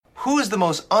Who is the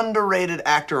most underrated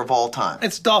actor of all time?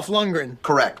 It's Dolph Lundgren.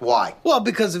 Correct. Why? Well,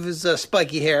 because of his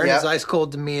spiky hair and his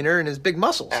ice-cold demeanor and his big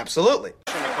muscles. Absolutely.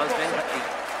 I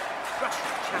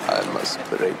must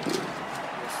break you.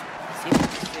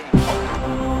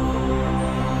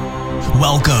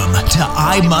 Welcome to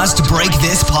I Must Break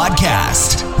This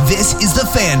podcast. This is the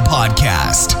Fan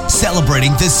Podcast,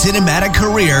 celebrating the cinematic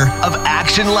career of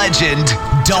action legend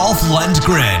Dolph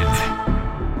Lundgren.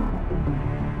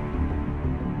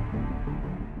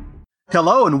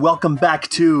 Hello and welcome back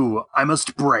to I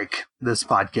Must Break This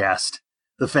podcast,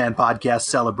 the Fan Podcast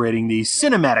celebrating the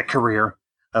cinematic career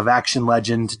of action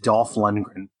legend Dolph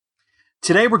Lundgren.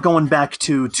 Today we're going back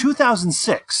to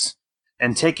 2006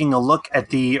 and taking a look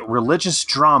at the religious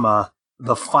drama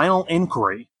The Final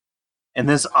Inquiry. In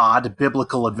this odd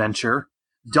biblical adventure,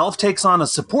 Dolph takes on a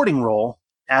supporting role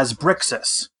as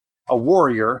Brixus, a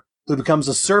warrior who becomes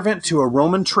a servant to a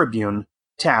Roman tribune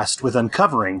tasked with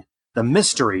uncovering the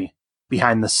mystery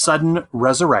behind the sudden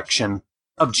resurrection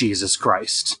of Jesus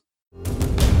Christ.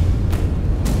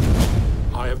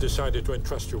 I have decided to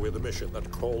entrust you with a mission that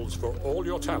calls for all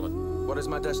your talent. What is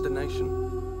my destination?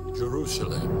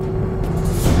 Jerusalem.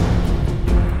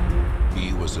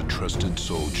 He was a trusted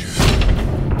soldier.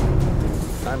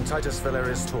 I'm Titus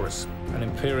Valerius Taurus, An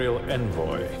imperial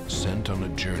envoy. Sent on a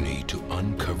journey to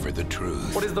uncover the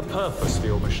truth. What is the purpose of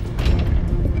your mission?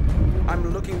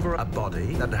 I'm looking for a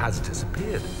body that has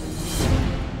disappeared.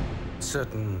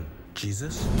 Certain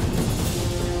Jesus?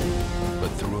 But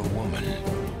through a woman.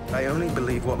 I only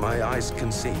believe what my eyes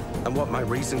can see and what my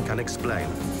reason can explain.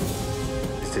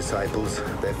 His disciples,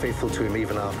 they're faithful to him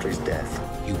even after his death.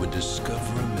 He would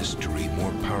discover a mystery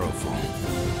more powerful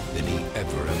than he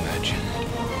ever imagined.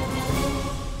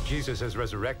 Jesus has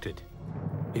resurrected.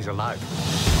 He's alive.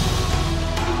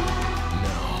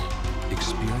 Now,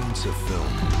 experience a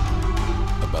film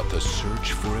about the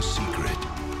search for a secret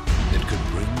that could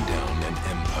bring down an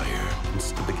empire.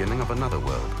 It's the beginning of another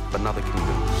world, another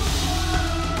kingdom.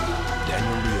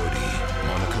 Daniel Liotti,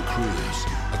 Monica Cruz,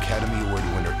 Academy Award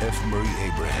winner F. Murray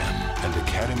Abraham, and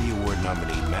Academy Award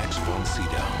nominee Max von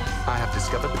Sydow. I have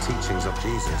discovered the teachings of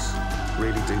Jesus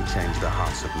really do change the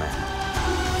hearts of men.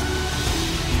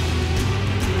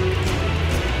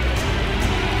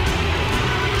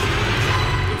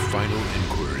 The Final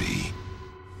Inquiry.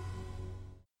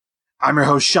 I'm your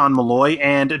host, Sean Malloy,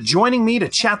 and joining me to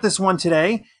chat this one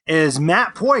today is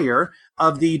Matt Poirier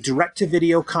of the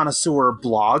Direct-to-Video Connoisseur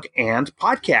blog and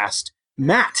podcast.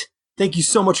 Matt, thank you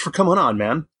so much for coming on,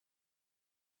 man.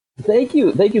 Thank you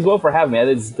as well for having me.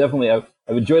 It's definitely I've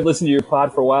enjoyed listening to your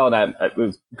pod for a while, and it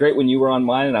was great when you were on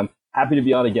mine, and I'm happy to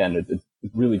be on again. It's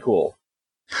really cool.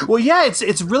 Well, yeah,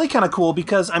 it's really kind of cool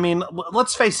because, I mean,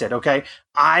 let's face it, okay?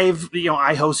 I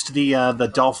host the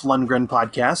Dolph Lundgren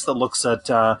podcast that looks at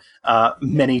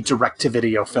many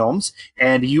direct-to-video films,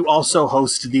 and you also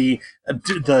host the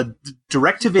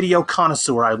Direct-to-Video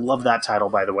Connoisseur. I love that title,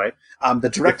 by the way. The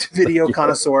Direct-to-Video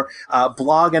Connoisseur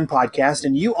blog and podcast,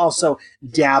 and you also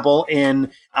dabble in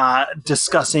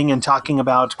discussing and talking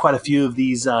about quite a few of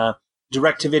these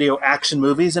direct-to-video action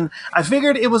movies, and I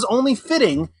figured it was only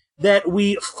fitting that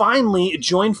we finally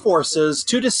join forces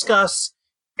to discuss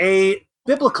a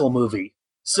biblical movie.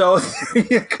 So there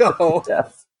you go.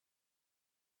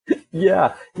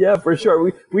 Yeah, for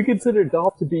sure. We consider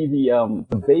Dolph to be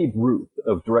the Babe Ruth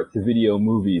of direct-to-video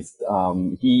movies.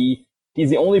 He's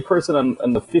the only person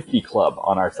on the 50 Club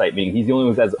on our site, meaning he's the only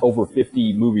one who has over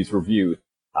 50 movies reviewed.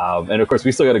 And of course,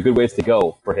 we still got a good ways to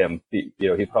go for him. He's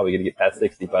probably going to get past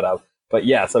 60, but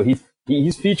yeah, so he's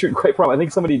featured quite prominently. I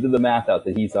think somebody did the math out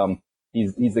that he's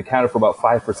accounted for about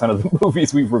 5% of the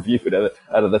movies we've reviewed out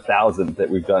of the 1,000 that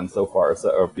we've done so far,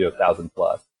 or 1,000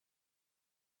 plus.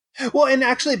 Well, and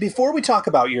actually, before we talk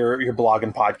about your blog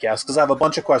and podcast, because I have a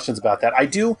bunch of questions about that,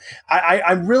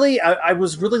 I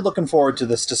was really looking forward to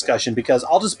this discussion because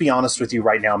I'll just be honest with you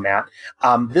right now, Matt.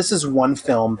 This is one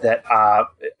film that,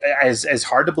 as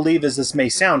hard to believe as this may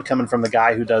sound, coming from the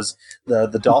guy who does the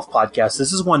Dolph podcast,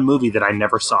 this is one movie that I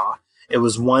never saw. It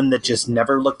was one that just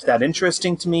never looked that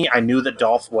interesting to me. I knew that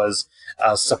Dolph was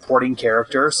a supporting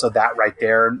character, so that right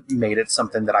there made it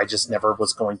something that I just never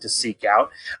was going to seek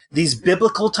out. These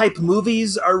biblical type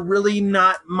movies are really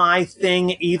not my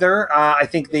thing either. I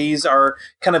think these are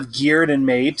kind of geared and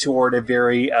made toward a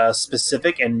very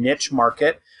specific and niche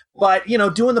market. But,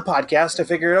 doing the podcast, I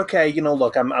figured, okay,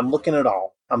 look, I'm looking at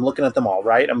all. I'm looking at them all,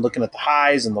 right? I'm looking at the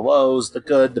highs and the lows, the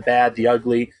good, the bad, the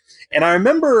ugly. And I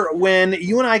remember when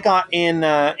you and I got in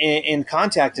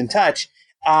contact, in touch,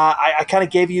 I kind of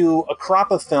gave you a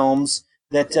crop of films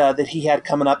that he had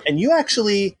coming up, and you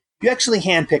actually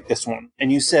handpicked this one,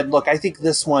 and you said, "Look, I think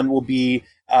this one will be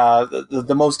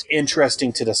the most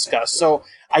interesting to discuss. So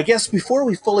I guess before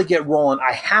we fully get rolling,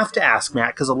 I have to ask,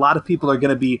 Matt, because a lot of people are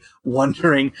going to be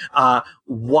wondering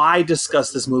why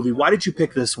discuss this movie. Why did you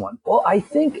pick this one? Well, I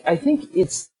think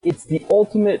it's the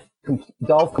ultimate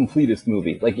Dolph completist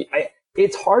movie. Like,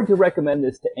 it's hard to recommend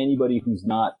this to anybody who's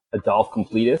not a Dolph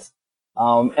completist.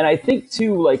 And I think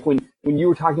too, like when you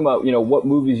were talking about, what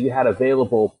movies you had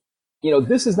available,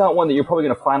 this is not one that you're probably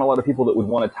going to find a lot of people that would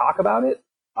want to talk about it.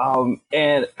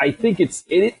 And I think it's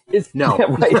no, yeah,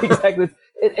 right, exactly.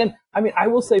 And I mean, I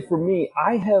will say for me,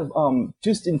 I have,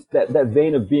 just in that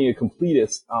vein of being a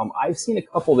completist, I've seen a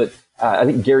couple that, I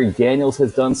think Gary Daniels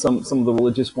has done some of the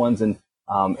religious ones, and,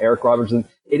 Eric Robertson.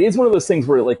 It is one of those things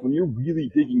where, like, when you're really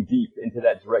digging deep into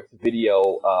that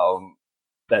direct-to-video,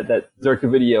 that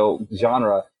direct-to-video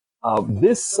genre,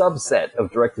 this subset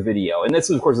of direct-to-video, and this,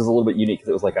 of course, is a little bit unique because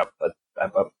it was like a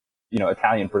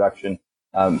Italian production,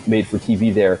 made for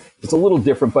TV there. It's a little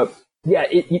different, but yeah,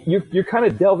 you're kind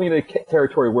of delving into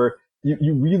territory where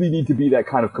you really need to be that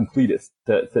kind of completist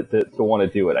to want to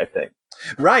do it, I think.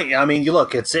 Right. I mean,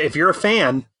 if you're a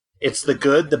fan, it's the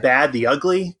good, the bad, the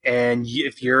ugly, and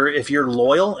if you're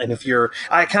loyal, and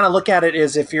I kind of look at it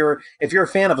as if you're a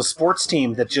fan of a sports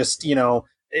team that just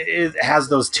it has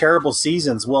those terrible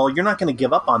seasons, well, you're not going to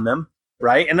give up on them,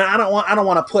 right? And I don't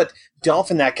want to put Dolph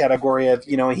in that category of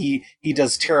he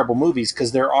does terrible movies,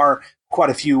 because there are quite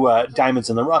a few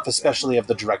diamonds in the rough, especially of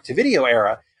the direct-to-video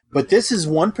era. But this is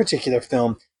one particular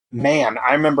film. Man,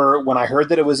 I remember when I heard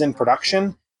that it was in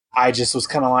production, I just was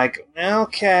kind of like,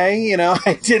 okay,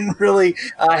 I didn't really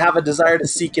have a desire to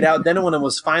seek it out. Then when it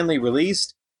was finally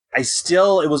released,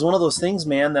 it was one of those things,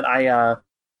 man, that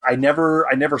I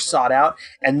never sought out.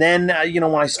 And then, when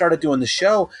I started doing the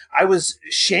show, I was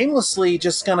shamelessly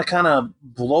just going to kind of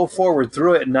blow forward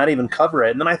through it and not even cover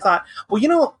it. And then I thought,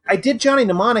 well, I did Johnny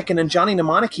Mnemonic, and in Johnny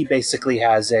Mnemonic, he basically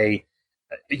has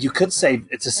you could say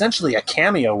it's essentially a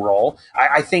cameo role.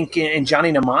 I think in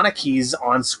Johnny Mnemonic, he's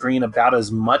on screen about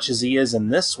as much as he is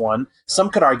in this one. Some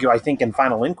could argue, I think in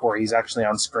Final Inquiry, he's actually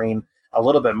on screen a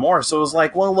little bit more. So it was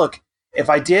like, well, look, if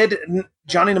I did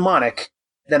Johnny Mnemonic,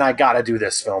 then I got to do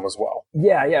this film as well.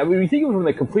 Yeah. I mean, when you think of it from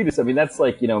the completist, I mean, that's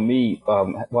like, me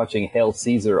watching Hail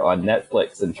Caesar on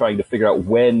Netflix and trying to figure out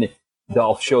when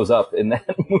Dolph shows up in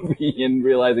that movie and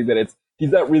realizing that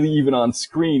he's not really even on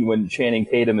screen when Channing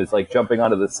Tatum is like jumping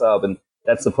onto the sub, and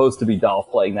that's supposed to be Dolph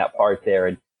playing that part there,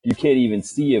 and you can't even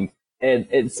see him.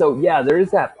 And so, yeah, there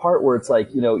is that part where it's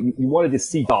like, you wanted to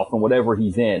see Dolph in whatever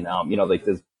he's in, like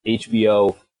this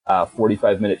HBO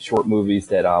 45-minute short movies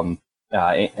that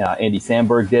Andy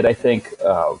Samberg did, I think,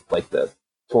 like the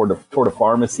Tour de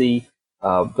Pharmacy,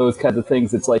 those kinds of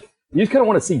things. It's like you just kind of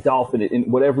want to see Dolph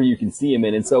in whatever you can see him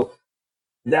in, and so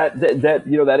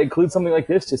that includes something like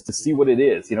this, just to see what it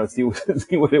is, see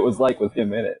what it was like with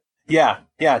him in it. Yeah,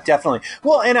 definitely.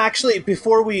 Well, and actually,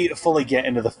 before we fully get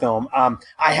into the film,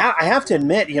 I have to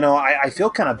admit, I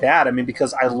feel kind of bad. I mean,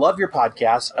 because I love your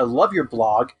podcast, I love your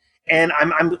blog. And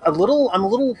I'm a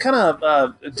little kind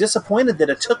of disappointed that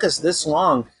it took us this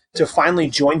long to finally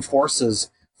join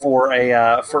forces for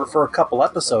a couple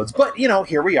episodes. But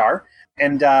here we are,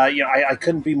 and I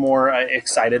couldn't be more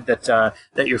excited that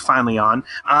you're finally on.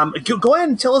 Go ahead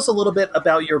and tell us a little bit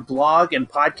about your blog and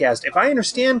podcast. If I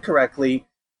understand correctly,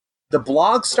 the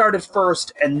blog started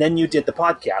first, and then you did the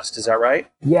podcast. Is that right?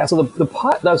 Yeah. So the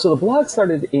blog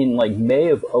started in like May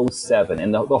of 2007,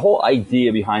 and the whole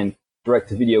idea behind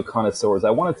direct-to-video connoisseurs, I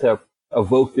wanted to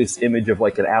evoke this image of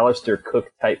like an Alistair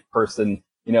Cook type person,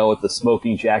 with the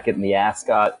smoking jacket and the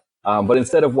ascot. But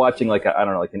instead of watching like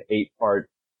an 8-part,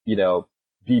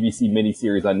 BBC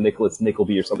miniseries on Nicholas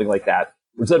Nickleby or something like that,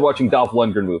 instead watching Dolph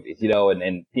Lundgren movies,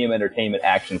 and PM Entertainment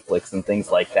action flicks and things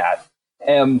like that.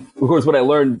 And of course, what I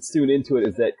learned soon into it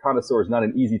is that connoisseur is not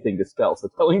an easy thing to spell. So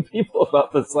telling people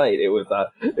about the site, it was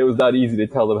not easy to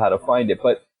tell them how to find it.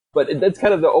 But that's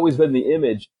kind of always been the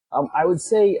image. I would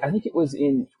say, I think it was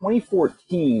in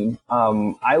 2014,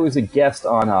 I was a guest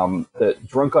on the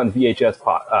Drunk on VHS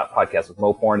podcast with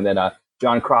Mo Porn, and then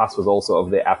John Cross was also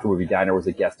of the After Movie Diner, was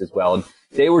a guest as well. And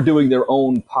they were doing their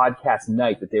own podcast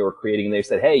night that they were creating, and they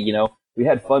said, hey, we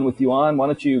had fun with you on, why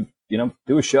don't you,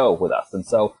 do a show with us? And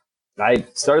so I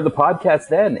started the podcast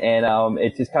then, and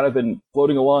it's just kind of been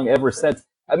floating along ever since.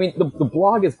 I mean, the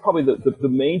blog is probably the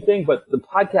main thing, but the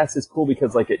podcast is cool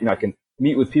because, like, I can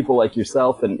meet with people like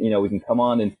yourself, and we can come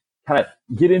on and kind of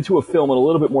get into a film in a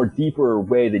little bit more deeper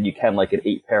way than you can like an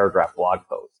 8-paragraph blog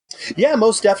post. Yeah,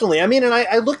 most definitely. I mean, and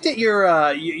I looked at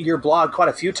your blog quite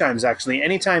a few times, actually.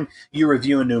 Anytime you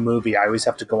review a new movie, I always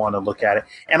have to go on and look at it.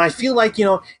 And I feel like,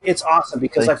 it's awesome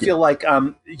because I feel like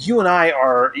you and I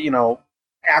are,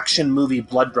 action movie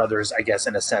blood brothers, I guess,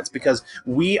 in a sense, because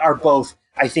we are both,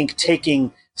 I think,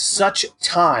 taking such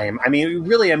time. I mean,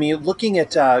 really, looking at,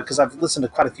 because I've listened to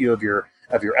quite a few of your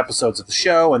episodes of the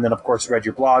show, and then of course read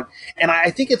your blog, and I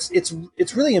think it's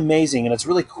really amazing, and it's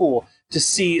really cool to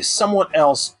see someone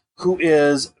else who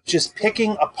is just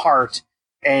picking apart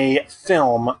a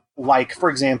film like, for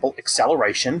example,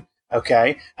 Acceleration.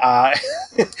 Okay,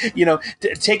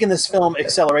 taking this film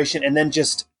Acceleration and then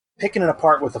just picking it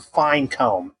apart with a fine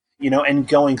comb, and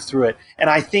going through it. And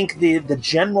I think the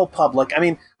general public, I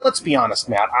mean, let's be honest,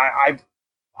 Matt,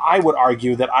 I would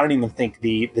argue that I don't even think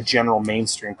the general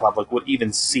mainstream public would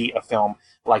even see a film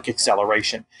like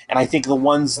Acceleration. And I think the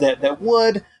ones that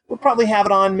would probably have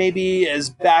it on maybe as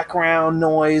background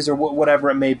noise or whatever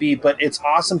it may be. But it's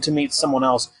awesome to meet someone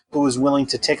else who is willing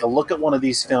to take a look at one of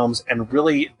these films and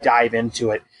really dive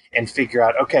into it and figure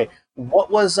out, okay,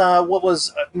 what was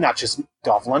not just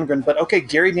Dolph Lundgren, but okay,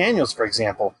 Gary Daniels, for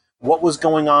example. What was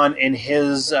going on in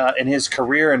his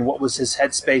career, and what was his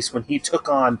headspace when he took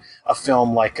on a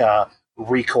film like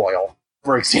Recoil,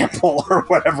 for example, or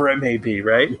whatever it may be,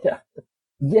 right?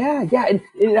 Yeah. And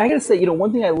I gotta say,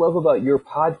 one thing I love about your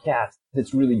podcast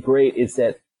that's really great is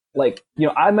that, like,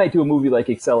 I might do a movie like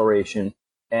Acceleration,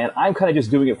 and I'm kind of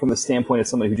just doing it from the standpoint of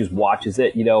somebody who just watches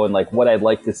it, and like what I'd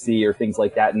like to see or things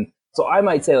like that. And so I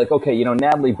might say, like, okay,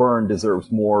 Natalie Byrne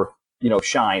deserves more,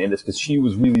 shine in this, because she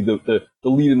was really the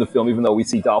lead in the film, even though we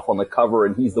see Dolph on the cover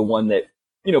and he's the one that,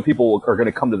 people are going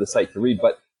to come to the site to read.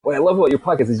 But what I love about your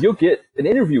podcast is you'll get an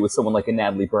interview with someone like a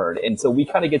Natalie Byrne. And so we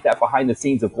kind of get that behind the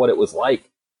scenes of what it was like.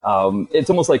 It's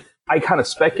almost like I kind of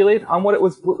speculate on what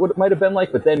it might have been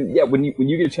like. But then, yeah, when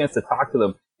you get a chance to talk to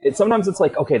them, sometimes it's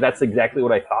like, okay, that's exactly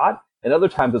what I thought. And other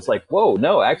times it's like, whoa,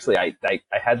 no, actually, I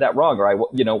had that wrong, or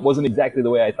wasn't exactly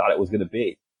the way I thought it was going to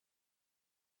be.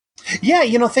 Yeah,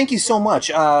 thank you so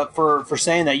much for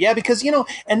saying that. Yeah, because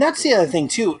and that's the other thing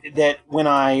too, that when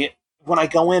I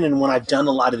go in and when I've done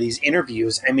a lot of these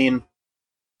interviews, I mean,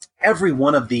 every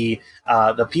one of the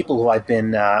people who I've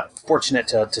been fortunate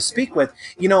to speak with,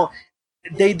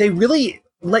 they really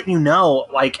let you know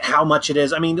like how much it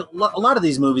is. I mean, a lot of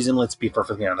these movies, and let's be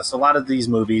perfectly honest, a lot of these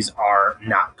movies are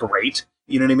not great.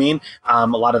 You know what I mean? A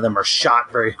lot of them are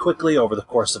shot very quickly over the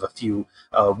course of a few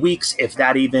weeks, if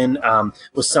that even.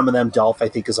 With some of them, Dolph, I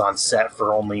think, is on set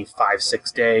for only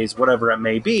 5-6 days, whatever it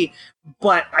may be.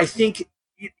 But I think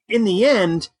in the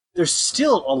end, there's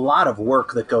still a lot of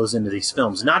work that goes into these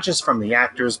films, not just from the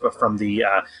actors, but from the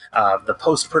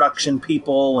post-production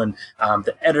people and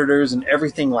the editors and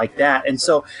everything like that. And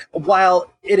so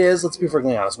while it is, let's be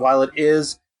perfectly honest, while it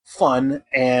is fun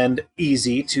and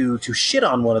easy to shit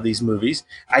on one of these movies,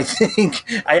 I think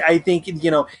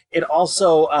it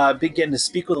also getting to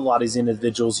speak with a lot of these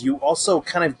individuals, you also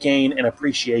kind of gain an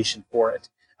appreciation for it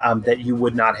that you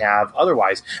would not have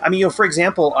otherwise. I mean, for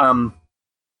example,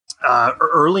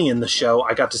 early in the show,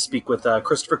 I got to speak with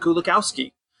Christopher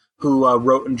Kulikowski, who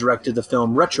wrote and directed the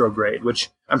film Retrograde, which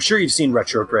I'm sure you've seen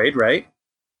Retrograde, right?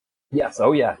 Yes.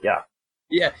 Oh yeah.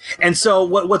 Yeah, and so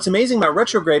what's amazing about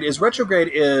Retrograde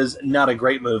is not a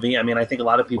great movie. I mean, I think a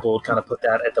lot of people would kind of put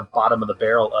that at the bottom of the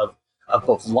barrel of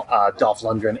both Dolph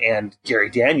Lundgren and Gary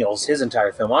Daniels, his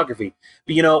entire filmography.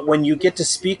 But when you get to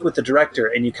speak with the director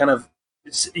and you kind of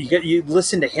you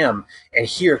listen to him and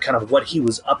hear kind of what he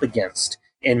was up against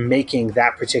in making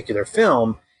that particular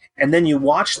film, and then you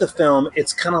watch the film,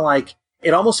 it's kind of like,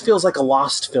 it almost feels like a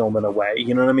lost film in a way.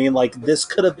 You know what I mean? Like, this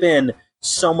could have been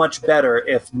so much better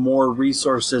if more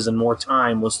resources and more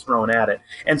time was thrown at it.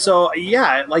 And so,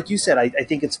 yeah, like you said, I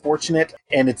think it's fortunate,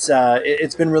 and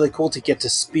it's been really cool to get to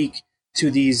speak to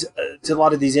a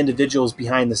lot of these individuals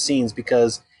behind the scenes,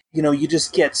 because you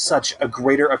just get such a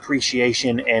greater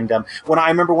appreciation. And when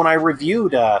I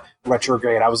reviewed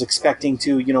Retrograde, I was expecting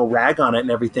to rag on it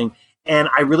and everything, and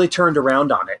I really turned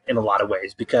around on it in a lot of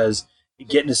ways, because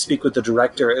getting to speak with the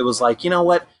director, it was like, you know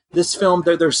what? This film,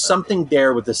 there's something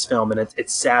there with this film, and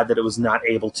it's sad that it was not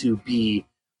able to be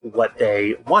what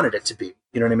they wanted it to be.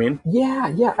 You know what I mean?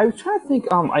 Yeah. I was trying to think.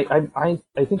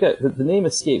 I think the name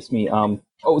escapes me. It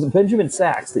was Benjamin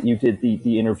Sachs that you did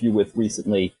the interview with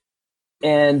recently,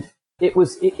 and it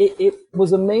was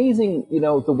amazing.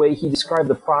 The way he described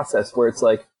the process, where it's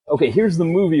like, okay, here's the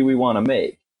movie we want to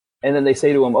make, and then they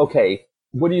say to him, okay,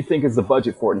 what do you think is the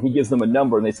budget for it? And he gives them a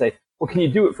number, and they say, well, can you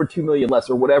do it for $2 million less,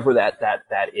 or whatever that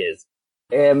is?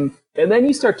 And then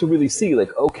you start to really see, like,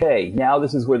 okay, now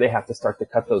this is where they have to start to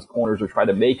cut those corners or try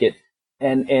to make it.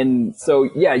 And so,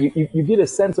 yeah, you get a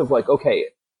sense of like, okay,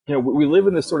 we live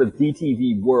in this sort of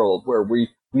DTV world where we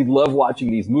love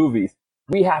watching these movies.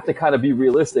 We have to kind of be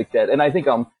realistic and I think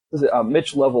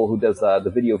Mitch Lovell, who does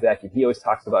the Video Vacuum, he always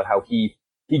talks about how he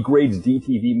he grades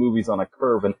DTV movies on a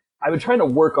curve. And I've been trying to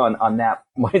work on that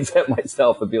mindset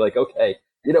myself and be like, okay,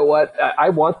 you know what? I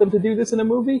want them to do this in a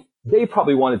movie. They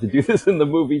probably wanted to do this in the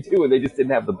movie too, and they just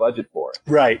didn't have the budget for it.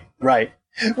 Right.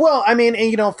 Well, I mean,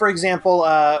 for example,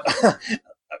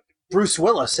 Bruce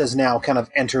Willis has now kind of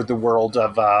entered the world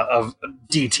of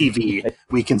DTV,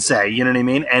 we can say, you know what I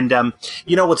mean? And,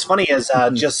 what's funny is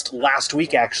just last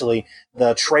week, actually,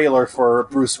 the trailer for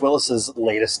Bruce Willis's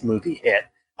latest movie hit.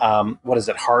 What is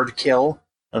it, Hard Kill?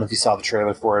 I don't know if you saw the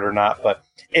trailer for it or not, but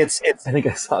it's. I think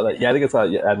I saw that. Yeah, I think I saw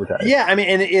it advertised. Yeah, I mean,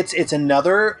 and it's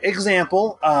another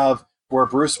example of where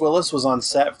Bruce Willis was on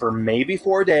set for maybe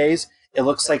 4 days. It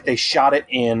looks like they shot it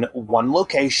in one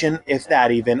location, if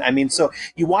that even. I mean, so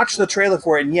you watch the trailer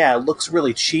for it, and yeah, it looks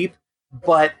really cheap,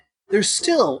 but there's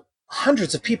still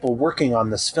hundreds of people working on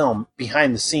this film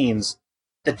behind the scenes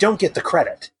that don't get the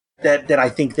credit that I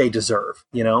think they deserve,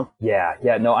 you know? Yeah,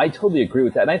 no, I totally agree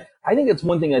with that. And I think that's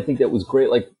one thing I think that was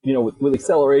great, like, with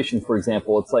Acceleration, for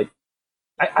example, it's like,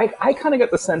 I kind of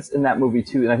got the sense in that movie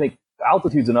too, and I think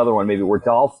Altitude's another one maybe where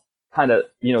Dolph kind of,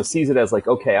 sees it as like,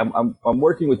 okay, I'm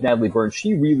working with Natalie Burns.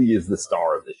 She really is the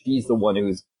star of this. She's the one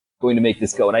who's going to make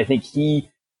this go. And I think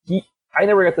I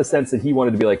never got the sense that he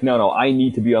wanted to be like, no, I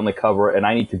need to be on the cover and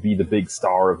I need to be the big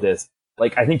star of this.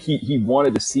 Like, I think he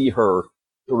wanted to see her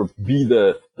sort of be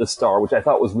the star, which I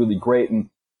thought was really great. And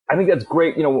I think that's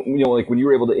great. Like when you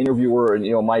were able to interview her and,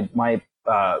 my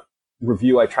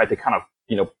review, I tried to kind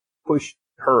of, push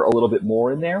her a little bit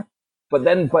more in there. But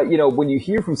when you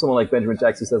hear from someone like Benjamin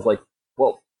Jackson says like,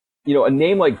 well, a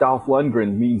name like Dolph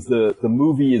Lundgren means the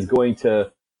movie is going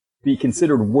to be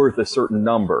considered worth a certain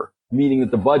number, meaning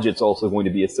that the budget's also going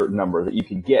to be a certain number that you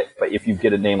can get, but if you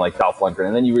get a name like Dolph Lundgren.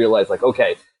 And then you realize like,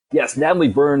 okay, yes, Natalie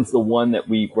Burns, the one that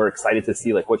we were excited to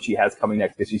see, like what she has coming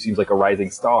next, because she seems like a rising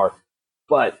star.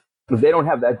 But if they don't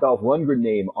have that Dolph Lundgren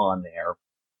name on there,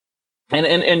 and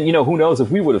who knows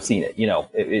if we would have seen it,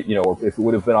 if it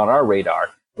would have been on our radar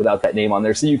without that name on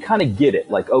there. So you kind of get it.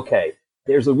 Like, okay,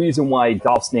 there's a reason why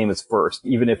Dolph's name is first,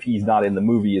 even if he's not in the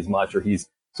movie as much, or he's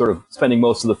sort of spending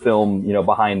most of the film,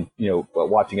 behind,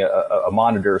 watching a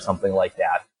monitor or something like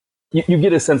that. You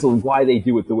get a sense of why they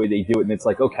do it the way they do it. And it's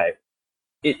like, okay,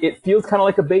 it feels kind of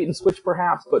like a bait and switch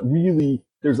perhaps, but really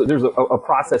there's a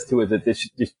process to it that this is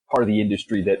just part of the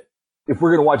industry that if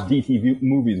we're going to watch DTV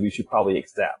movies, we should probably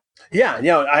accept. Yeah,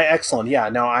 excellent. Yeah,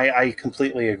 no, I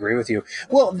completely agree with you.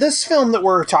 Well, this film that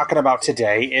we're talking about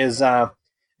today is,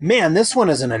 this one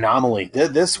is an anomaly.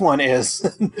 This one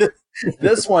is,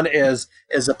 this one is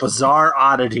a bizarre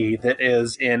oddity that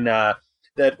is in,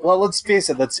 let's face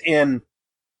it, that's in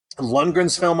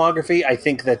Lundgren's filmography. I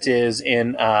think that is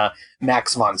in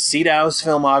Max von Sydow's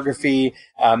filmography,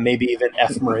 maybe even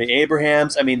F. Murray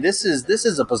Abraham's. I mean, this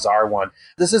is a bizarre one.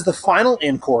 This is The Final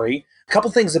Inquiry. A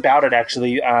couple things about it,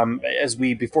 actually,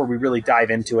 before we really dive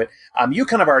into it. You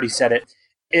kind of already said it.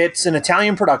 It's an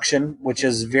Italian production, which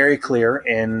is very clear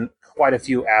in quite a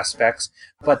few aspects.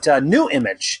 But New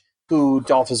Image, who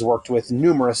Dolph has worked with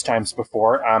numerous times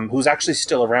before, who's actually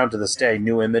still around to this day,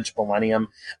 New Image, Millennium,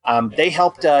 they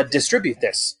helped distribute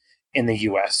this in the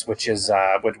U.S., which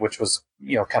was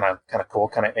kind of cool,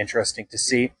 kind of interesting to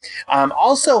see.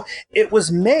 Also, it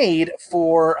was made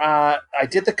for I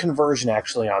did the conversion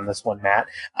actually on this one, Matt,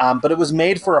 but it was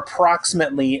made for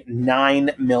approximately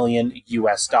 $9 million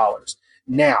US.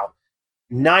 Now,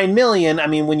 $9 million. I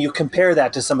mean, when you compare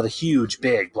that to some of the huge,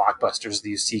 big blockbusters that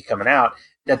you see coming out,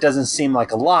 that doesn't seem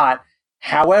like a lot.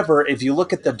 However, if you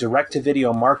look at the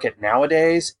direct-to-video market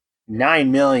nowadays, $9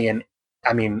 million,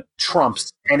 I mean,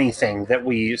 trumps anything that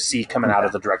we see coming out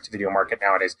of the direct-to-video market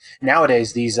nowadays.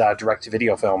 Nowadays, these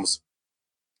direct-to-video films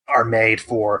are made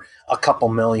for a couple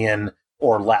million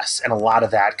or less, and a lot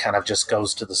of that kind of just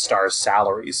goes to the stars'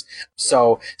 salaries.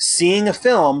 So seeing a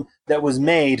film that was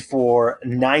made for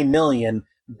 $9 million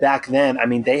back then, I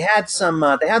mean, they had some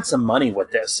money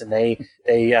with this, and they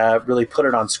really put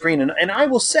it on screen. And I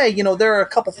will say, there are a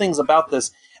couple things about this.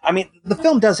 I mean, the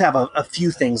film does have a few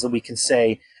things that we can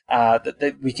say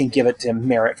that we can give it to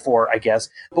merit for, I guess.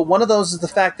 But one of those is the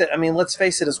fact that, I mean, let's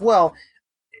face it as well,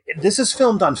 this is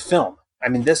filmed on film. I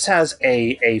mean, this has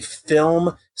a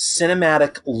film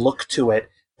cinematic look to it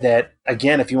that,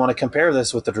 again, if you want to compare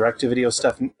this with the direct-to-video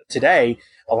stuff today,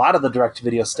 a lot of the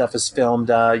direct-to-video stuff is filmed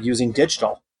using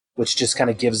digital, which just kind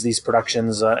of gives these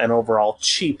productions an overall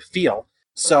cheap feel.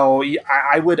 So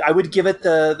I would give it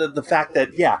the fact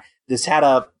that, yeah, this had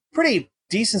a pretty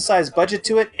decent-sized budget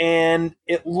to it, and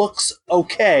it looks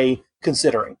okay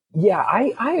considering. Yeah,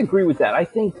 I agree with that. I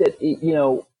think that,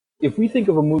 if we think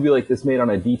of a movie like this made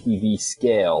on a DTV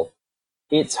scale,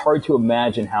 it's hard to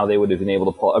imagine how they would have been able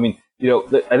to pull. I mean,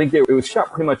 I think it was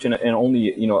shot pretty much in only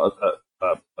a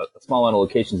small amount of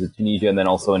locations in Tunisia and then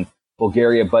also in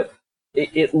Bulgaria, but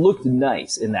it looked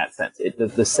nice in that sense.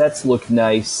 The sets looked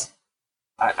nice.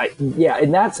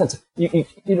 In that sense,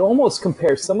 you'd almost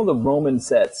compare some of the Roman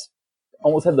sets.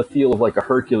 Almost had the feel of like a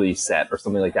Hercules set or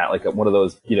something like that, like one of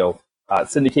those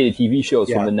syndicated TV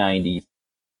shows from the 90s.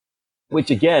 Which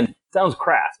again sounds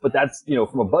crass, but that's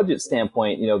from a budget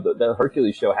standpoint, the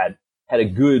Hercules show had a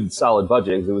good solid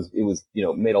budget because it was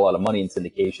made a lot of money in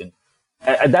syndication.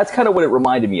 And that's kind of what it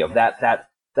reminded me of, that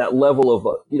level of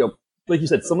like you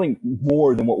said, something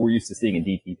more than what we're used to seeing in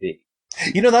DTV.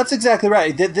 That's exactly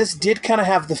right. This did kind of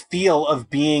have the feel of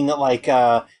being like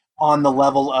on the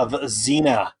level of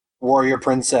Xena, Warrior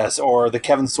Princess, or the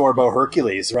Kevin Sorbo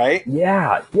Hercules, right?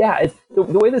 Yeah. It's, the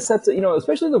way the sets,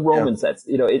 especially the Roman sets,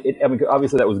 I mean,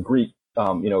 obviously that was Greek, it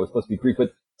was supposed to be Greek,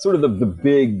 but sort of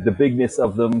the bigness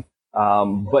of them,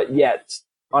 but yet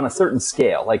on a certain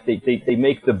scale, like they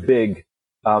make the big,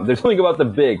 there's something about the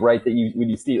big, right, that when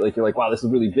you see it, like you're like, wow, this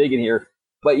is really big in here.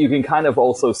 But you can kind of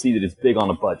also see that it's big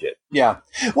on a budget. Yeah.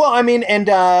 Well, I mean,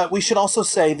 and we should also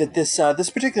say that this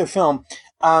particular film,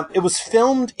 it was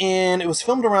filmed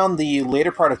around the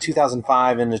later part of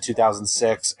 2005 into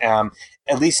 2006.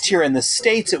 At least here in the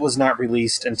States, it was not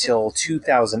released until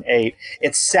 2008.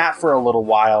 It sat for a little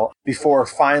while before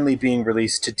finally being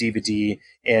released to DVD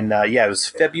in, it was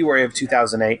February of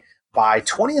 2008 by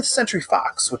 20th Century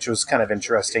Fox, which was kind of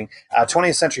interesting.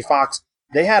 20th Century Fox,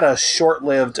 they had a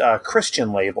short-lived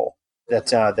Christian label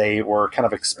that they were kind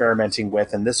of experimenting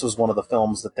with, and this was one of the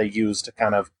films that they used to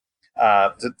kind of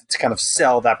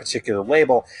sell that particular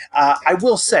label. I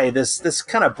will say this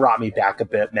kind of brought me back a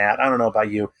bit, Matt. I don't know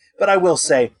about you, but I will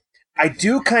say I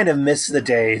do kind of miss the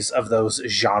days of those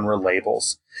genre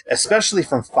labels, especially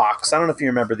from Fox. I don't know if you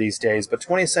remember these days, but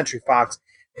 20th Century Fox,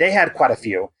 they had quite a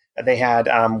few. They had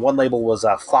one label was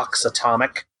Fox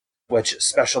Atomic, which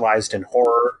specialized in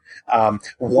horror.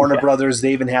 Warner Brothers,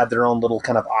 they even had their own little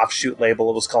kind of offshoot label.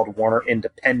 It was called Warner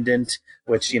Independent,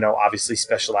 which, obviously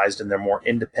specialized in their more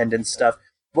independent stuff.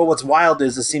 But what's wild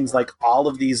is it seems like all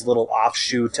of these little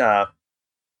offshoot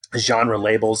genre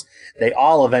labels, they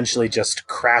all eventually just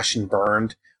crash and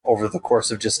burned over the course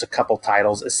of just a couple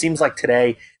titles. It seems like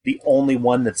today the only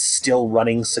one that's still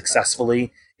running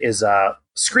successfully is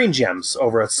Screen Gems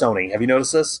over at Sony. Have you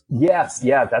noticed this? Yes,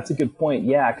 yeah, that's a good point.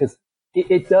 Yeah, because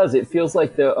it does. It feels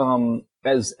like the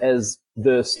as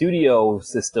the studio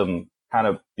system kind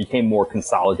of became more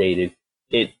consolidated,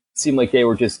 it seemed like they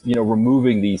were just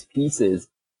removing these pieces.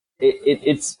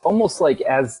 It's almost like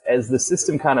as the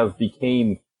system kind of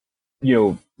became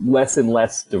less and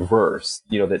less diverse.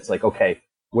 That's like, okay,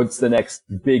 what's the next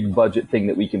big budget thing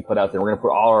that we can put out there? We're going to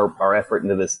put all our effort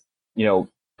into this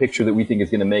picture that we think is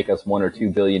going to make us $1 or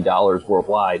 $2 billion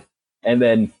worldwide, and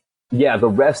then. Yeah, the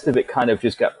rest of it kind of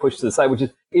just got pushed to the side, which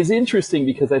is interesting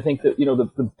because I think that,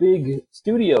 the big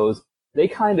studios, they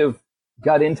kind of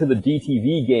got into the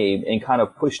DTV game and kind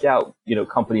of pushed out,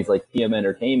 companies like PM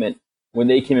Entertainment when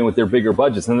they came in with their bigger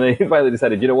budgets. And they finally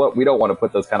decided, you know what, we don't want to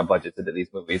put those kind of budgets into these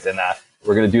movies, and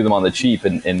we're going to do them on the cheap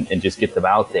and just get them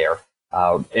out there.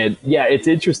 And yeah, it's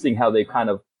interesting how they kind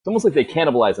of, it's almost like they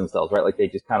cannibalize themselves, right? Like they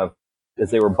just kind of,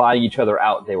 as they were buying each other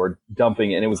out, they were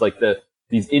dumping, and it was like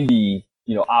these indie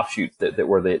offshoots that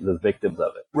were the victims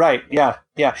of it. Right. Yeah.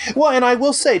 Well, and I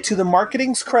will say, to the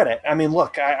marketing's credit, I mean,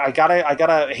 look, I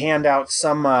gotta hand out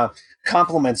some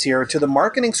compliments here. To the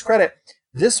marketing's credit,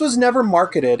 this was never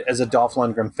marketed as a Dolph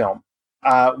Lundgren film,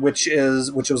 which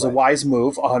was a wise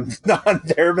move on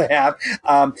their behalf.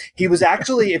 He was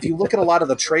actually, if you look at a lot of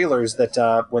the trailers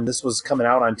that when this was coming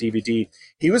out on DVD,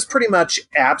 he was pretty much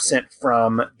absent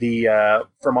from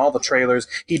all the trailers.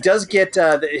 He does get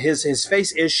his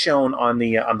face is shown on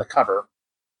the cover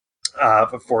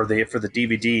for the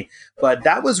DVD, but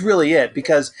that was really it.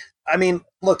 Because I mean,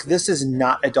 look, this is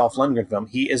not a Dolph Lundgren film.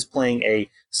 He is playing a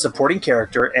supporting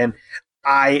character, and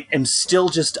I am still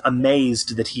just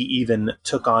amazed that he even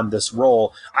took on this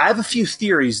role. I have a few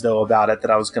theories, though, about it that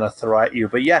I was going to throw at you.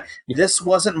 But yeah, this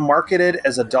wasn't marketed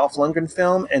as a Dolph Lundgren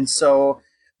film. And so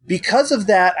because of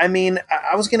that, I mean,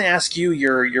 I was going to ask you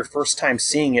your first time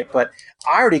seeing it, but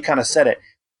I already kind of said it.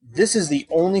 This is the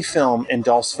only film in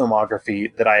Dolph's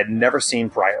filmography that I had never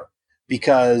seen prior.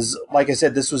 Because, like I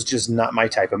said, this was just not my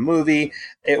type of movie.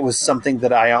 It was something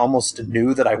that I almost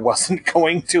knew that I wasn't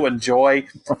going to enjoy.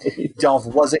 Dolph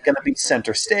wasn't going to be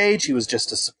center stage. He was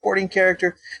just a supporting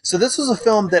character. So this was a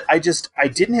film that I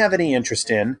didn't have any interest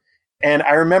in. And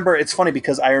I remember, it's funny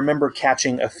because I remember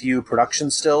catching a few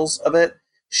production stills of it,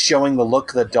 showing the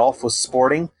look that Dolph was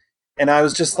sporting. And I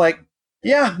was just like,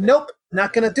 yeah, nope,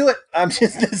 not going to do it.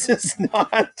 This is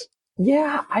not...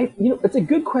 Yeah, it's a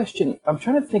good question. I'm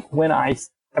trying to think when I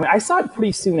saw it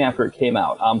pretty soon after it came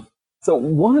out. So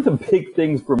one of the big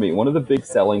things for me, one of the big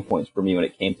selling points for me when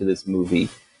it came to this movie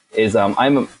is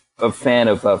I'm a fan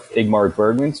of Ingmar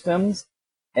Bergman's films.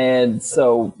 And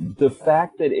so the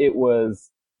fact that it was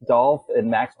Dolph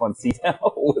and Max von Sydow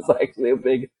was actually a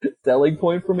big selling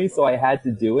point for me, so I had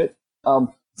to do it.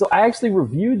 So I actually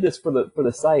reviewed this for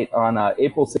the site on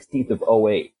April 16th of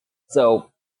 2008. So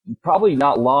probably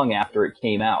not long after it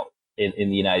came out in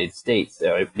the United States,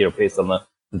 based on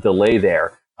the delay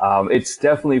there. It's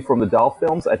definitely from the Dolph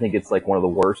films. I think it's like one of the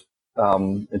worst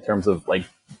in terms of like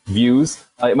views.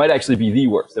 It might actually be the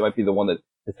worst. It might be the one that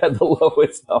had the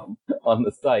lowest on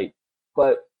the site.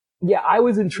 But yeah, I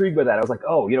was intrigued by that. I was like,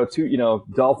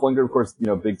 Dolph Lundgren, of course,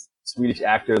 big Swedish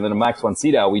actor, and then Max von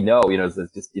Sydow, we know, is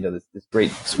just, this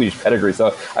great Swedish pedigree.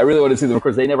 So I really want to see them. Of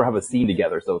course, they never have a scene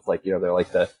together. So it's like, they're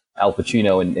like the Al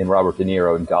Pacino and Robert De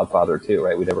Niro and Godfather too,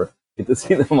 right? We never get to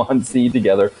see them on scene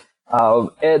together.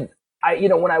 And I,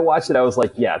 when I watched it, I was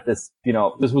like, yeah, this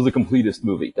was a completist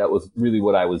movie. That was really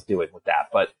what I was doing with that.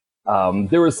 But,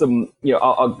 there was some,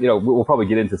 we'll probably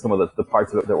get into some of the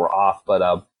parts of it that were off,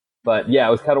 but yeah,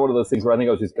 it was kind of one of those things where I think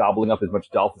I was just gobbling up as much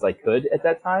Dolph as I could at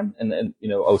that time. And then,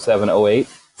 07, 08.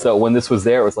 So when this was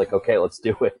there, it was like, okay, let's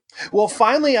do it. Well,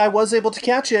 finally, I was able to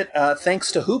catch it,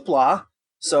 thanks to Hoopla.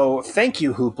 So thank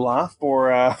you, Hoopla,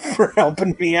 for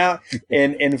helping me out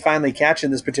and finally catching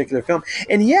this particular film.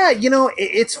 And yeah,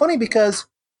 it's funny because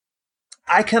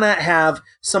I kind of have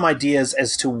some ideas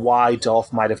as to why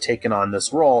Dolph might have taken on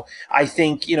this role. I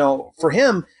think, for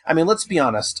him, I mean, let's be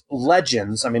honest,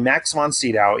 legends. I mean, Max von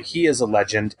Sydow, he is a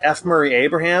legend. F. Murray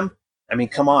Abraham, I mean,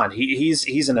 come on,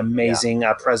 he's an amazing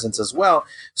presence as well.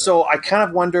 So I kind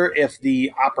of wonder if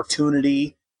the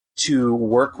opportunity to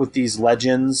work with these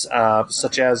legends,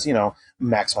 such as,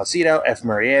 Max von Sydow, F.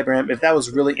 Murray Abraham, if that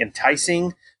was really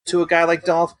enticing to a guy like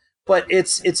Dolph. But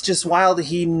it's just wild that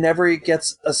he never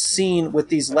gets a scene with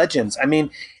these legends. I mean,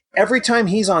 every time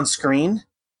he's on screen,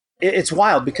 it's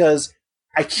wild because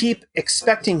I keep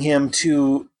expecting him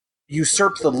to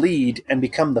usurp the lead and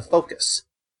become the focus.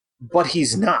 But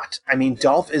he's not. I mean,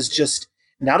 Dolph is just,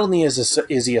 not only is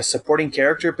he a supporting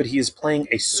character, but he is playing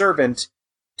a servant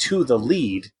to the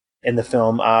lead in the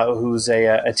film, who's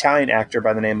a Italian actor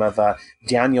by the name of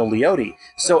Daniel Liotti.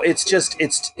 So it's just,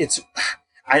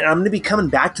 I'm going to be coming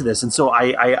back to this, and so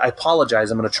I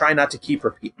apologize. I'm going to try not to keep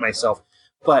repeating myself,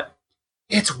 but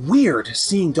it's weird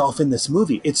seeing Dolph in this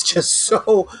movie. It's just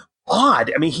so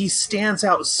odd. I mean, he stands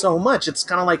out so much. It's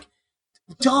kind of like,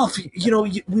 Dolph,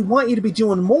 we want you to be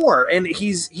doing more, and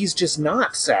he's just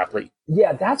not, sadly.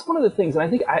 Yeah, that's one of the things, and I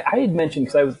think I had mentioned,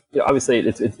 because I was, obviously,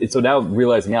 it's so now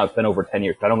realizing now it's been over 10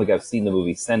 years, but I don't think I've seen the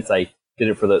movie since I did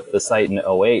it for the site in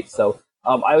 2008. So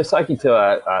I was talking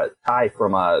to Ty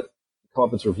from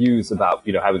Comeuppance Reviews about,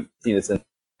 having seen this,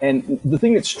 and the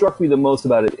thing that struck me the most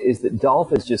about it is that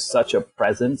Dolph is just such a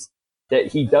presence that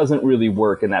he doesn't really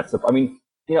work in that stuff. I mean,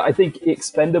 I think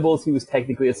Expendables, he was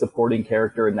technically a supporting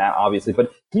character in that, obviously,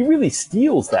 but he really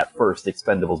steals that first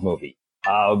Expendables movie.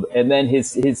 And then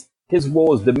his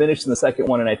role is diminished in the second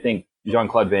one, and I think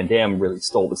Jean-Claude Van Damme really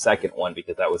stole the second one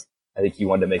because I think he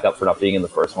wanted to make up for not being in the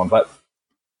first one. But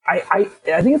I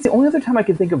think it's the only other time I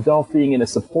can think of Dolph being in a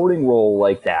supporting role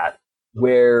like that,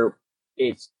 where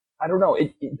it's, I don't know,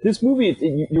 this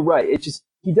movie, you're right, it just,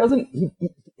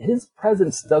 his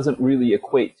presence doesn't really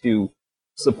equate to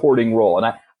supporting role. And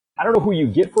I don't know who you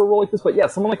get for a role like this, but yeah,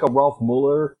 someone like a Ralph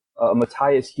Mueller,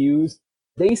 Matthias Hughes,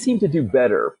 they seem to do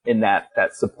better in that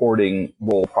supporting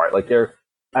role part. Like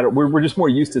we're just more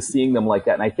used to seeing them like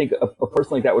that. And I think a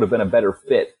person like that would have been a better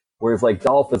fit. Whereas like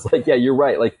Dolph is like, yeah, you're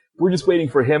right. Like we're just waiting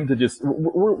for him to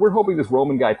we're hoping this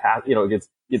Roman guy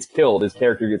gets killed. His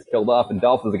character gets killed off, and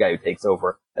Dolph is the guy who takes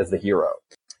over as the hero.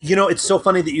 It's so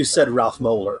funny that you said Ralph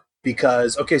Mueller.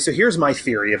 Because, okay, so here's my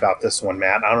theory about this one,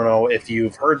 Matt. I don't know if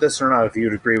you've heard this or not, if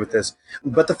you'd agree with this.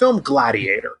 But the film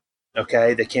Gladiator,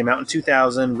 okay, that came out in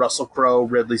 2000, Russell Crowe,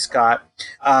 Ridley Scott,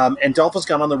 and Dolph has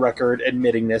gone on the record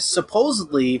admitting this.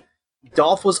 Supposedly,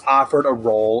 Dolph was offered a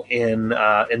role in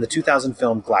the 2000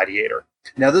 film Gladiator.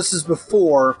 Now, this is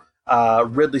before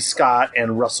Ridley Scott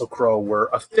and Russell Crowe were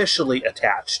officially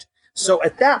attached. So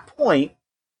at that point,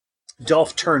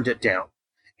 Dolph turned it down.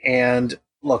 And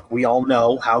look, we all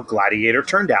know how Gladiator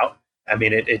turned out. I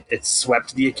mean, it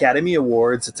swept the Academy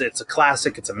Awards. It's a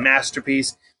classic. It's a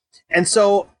masterpiece. And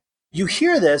so you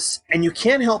hear this, and you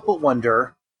can't help but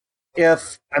wonder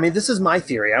if, I mean, this is my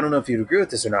theory. I don't know if you'd agree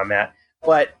with this or not, Matt,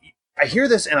 but I hear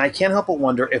this, and I can't help but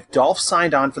wonder if Dolph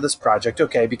signed on for this project,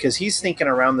 okay, because he's thinking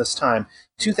around this time,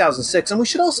 2006. And we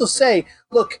should also say,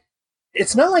 look,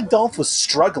 it's not like Dolph was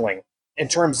struggling in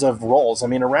terms of roles. I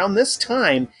mean, around this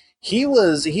time, he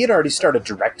had already started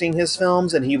directing his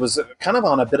films, and he was kind of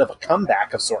on a bit of a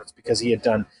comeback of sorts because he had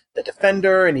done The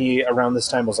Defender, and he around this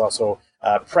time was also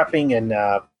prepping and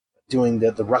doing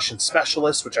the Russian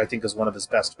Specialist, which I think is one of his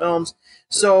best films.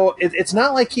 So it's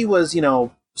not like he was,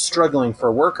 struggling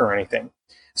for work or anything.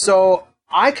 So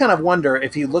I kind of wonder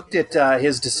if he looked at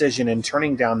his decision in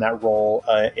turning down that role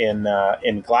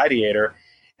in Gladiator,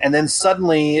 and then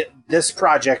suddenly this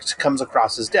project comes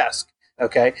across his desk.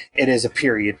 Okay, it is a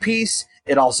period piece.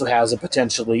 It also has a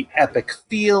potentially epic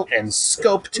feel and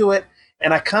scope to it.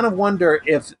 And I kind of wonder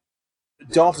if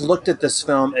Dolph looked at this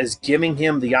film as giving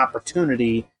him the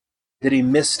opportunity that he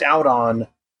missed out on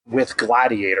with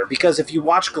Gladiator. Because if you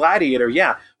watch Gladiator,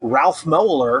 yeah, Ralph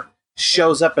Moeller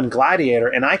shows up in Gladiator,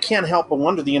 and I can't help but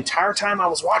wonder, the entire time I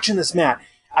was watching this, Matt,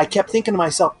 I kept thinking to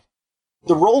myself,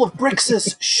 the role of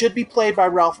Brixus should be played by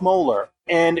Ralph Moeller.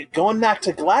 And going back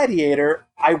to Gladiator,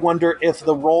 I wonder if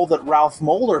the role that Ralph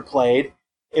Moeller played,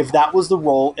 if that was the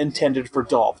role intended for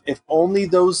Dolph. If only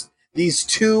these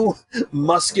two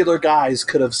muscular guys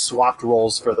could have swapped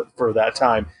roles for that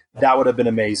time, that would have been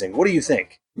amazing. What do you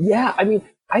think? Yeah, I mean,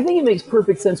 I think it makes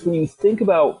perfect sense when you think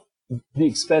about The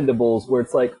Expendables, where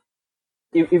it's like,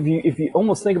 if you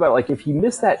almost think about it, like if he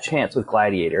missed that chance with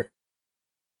Gladiator,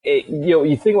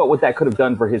 you think about what that could have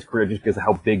done for his career just because of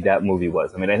how big that movie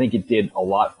was. I mean, I think it did a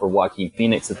lot for Joaquin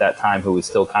Phoenix at that time, who was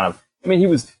still kind of, I mean, he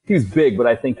was big, but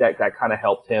I think that kind of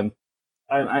helped him.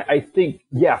 And I think,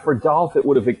 yeah, for Dolph, it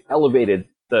would have elevated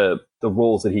the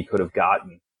roles that he could have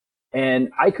gotten.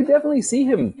 And I could definitely see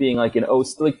him being like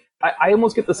I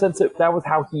almost get the sense that was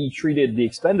how he treated The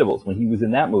Expendables when he was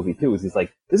in that movie too. He's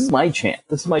like, this is my chance.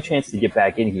 This is my chance to get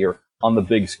back in here on the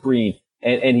big screen.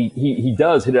 And he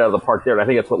does hit it out of the park there. And I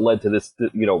think that's what led to this,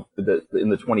 in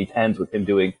the 2010s with him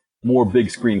doing more big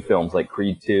screen films like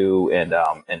Creed 2 and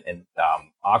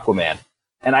Aquaman.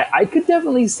 And I could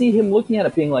definitely see him looking at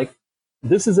it being like,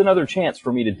 this is another chance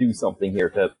for me to do something here,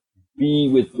 to be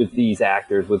with these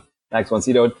actors, with Max von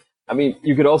Sydow. I mean,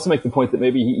 you could also make the point that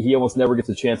maybe he almost never gets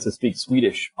a chance to speak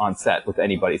Swedish on set with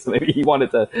anybody. So maybe he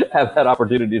wanted to have that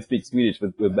opportunity to speak Swedish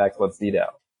with Max von Sydow.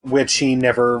 Which he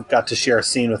never got to share a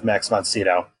scene with Max von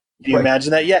Sydow. Do you imagine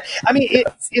that? Yeah. I mean,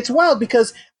 it's wild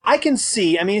because I can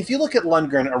see, I mean, if you look at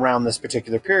Lundgren around this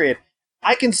particular period,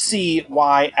 I can see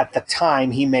why at the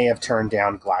time he may have turned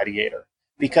down Gladiator.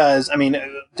 Because, I mean,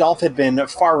 Dolph had been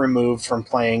far removed from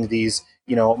playing these,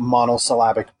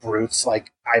 monosyllabic brutes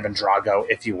like Ivan Drago,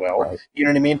 if you will. Right. You know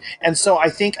what I mean? And so I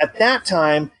think at that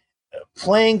time,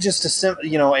 playing just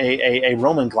a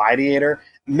Roman gladiator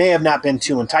may have not been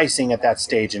too enticing at that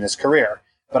stage in his career.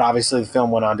 But obviously the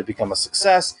film went on to become a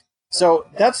success. So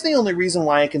that's the only reason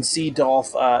why I can see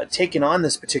Dolph taking on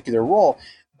this particular role.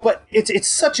 But it's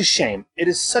such a shame. It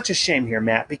is such a shame here,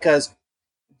 Matt, because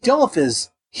Dolph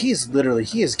he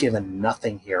is given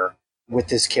nothing here with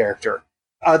this character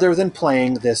other than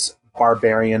playing this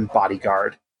barbarian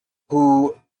bodyguard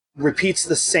who repeats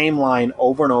the same line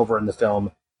over and over in the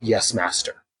film, "Yes,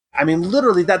 master." I mean,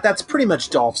 literally, that's pretty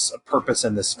much Dolph's purpose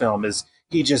in this film, is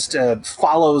he just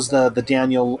follows the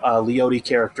Daniel Liotti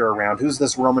character around, who's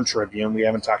this Roman tribune. We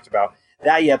haven't talked about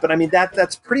that yet, but I mean,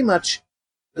 that's pretty much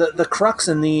the crux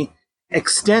and the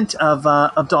extent of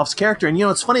Dolph's character. And,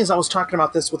 it's funny, as I was talking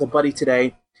about this with a buddy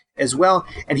today as well,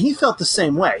 and he felt the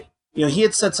same way. He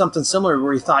had said something similar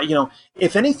where he thought,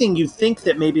 if anything, you'd think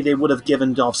that maybe they would have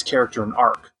given Dolph's character an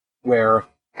arc, where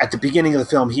at the beginning of the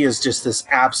film, he is just this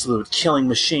absolute killing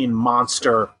machine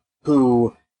monster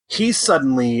who he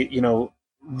suddenly,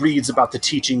 reads about the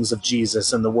teachings of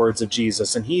Jesus and the words of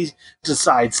Jesus, and he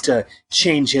decides to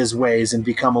change his ways and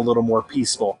become a little more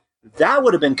peaceful. That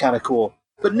would have been kind of cool.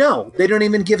 But no, they don't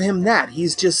even give him that.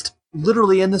 He's just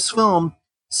literally in this film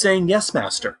saying, "Yes,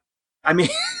 master." I mean,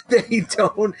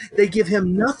 they give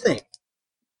him nothing.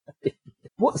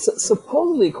 Well,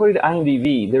 supposedly, according to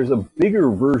IMDb, there's a bigger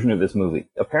version of this movie.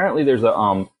 Apparently, there's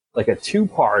a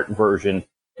 2-part version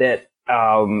that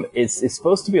is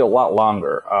supposed to be a lot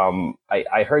longer.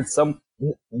 I heard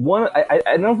one. I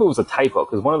don't know if it was a typo,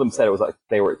 because one of them said it was like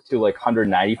they were to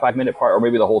 195-minute part, or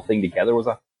maybe the whole thing together was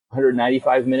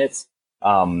 195 minutes.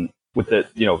 With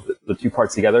the 2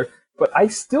 parts together. But I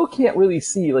still can't really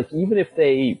see, even if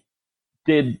they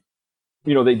did,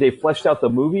 they fleshed out the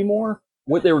movie more,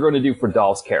 what they were going to do for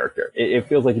Dolph's character. It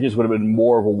feels like it just would have been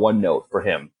more of a one note for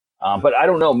him. But I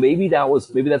don't know. Maybe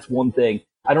that's one thing.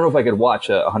 I don't know if I could watch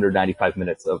 195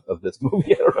 minutes of this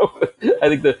movie. I don't know. I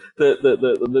think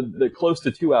the close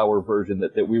to 2-hour version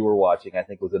that we were watching, I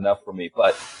think, was enough for me.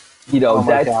 But oh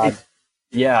my God.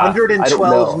 Yeah,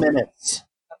 112 minutes.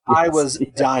 Yes. I was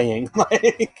dying.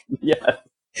 Yeah.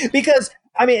 Because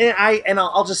I mean,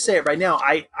 I'll just say it right now.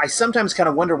 I sometimes kind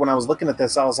of wonder when I was looking at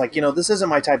this, I was like, this isn't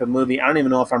my type of movie. I don't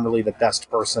even know if I'm really the best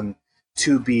person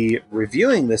to be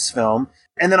reviewing this film.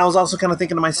 And then I was also kind of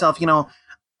thinking to myself,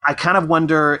 I kind of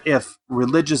wonder if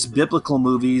religious biblical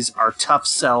movies are tough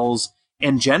sells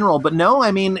in general. But no,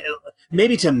 I mean,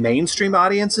 maybe to mainstream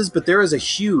audiences, but there is a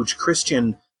huge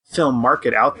Christian film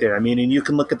market out there. I mean, and you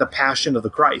can look at The Passion of the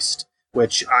Christ,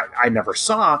 which I never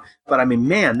saw, but I mean,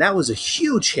 man, that was a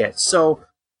huge hit. So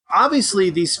obviously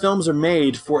these films are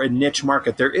made for a niche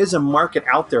market. There is a market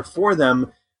out there for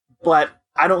them, but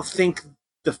I don't think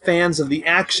the fans of the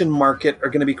action market are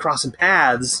going to be crossing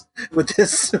paths with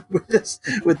this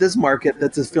market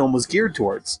that this film was geared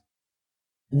towards.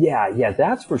 Yeah,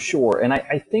 that's for sure. And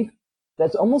I think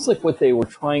that's almost like what they were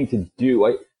trying to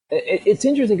do. It's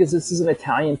interesting because this is an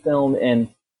Italian film, and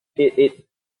it's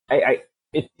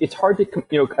hard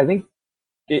to, I think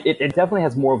it definitely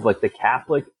has more of like the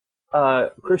Catholic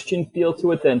Christian feel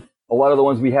to it than a lot of the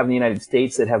ones we have in the United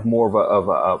States that have more of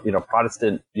a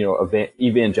Protestant,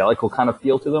 evangelical kind of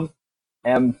feel to them.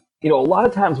 And, a lot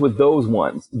of times with those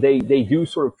ones, they do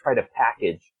sort of try to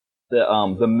package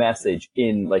the message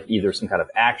in like either some kind of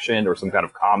action or some kind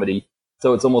of comedy.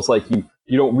 So it's almost like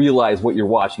you don't realize what you're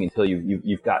watching until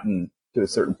you've gotten to a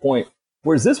certain point.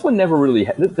 Whereas this one never really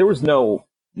there was no,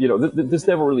 this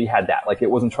never really had that. Like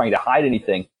it wasn't trying to hide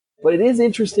anything. But it is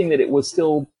interesting that it was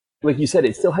still, like you said,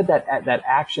 it still had that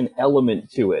action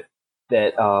element to it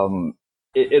that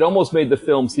it almost made the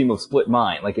film seem of split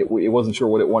mind. Like it wasn't sure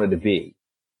what it wanted to be.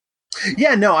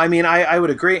 Yeah, no, I mean, I would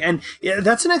agree. And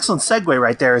that's an excellent segue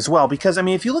right there as well, because, I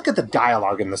mean, if you look at the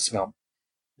dialogue in this film,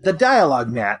 the dialogue,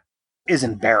 Matt, is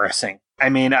embarrassing. I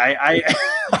mean, I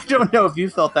don't know if you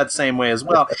felt that same way as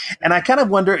well. And I kind of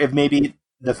wonder if maybe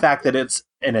the fact that it's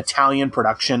an Italian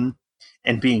production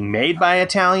and being made by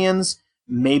Italians,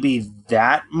 maybe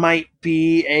that might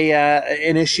be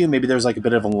an issue. Maybe there's like a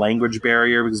bit of a language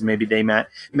barrier because maybe they may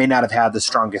not have had the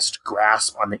strongest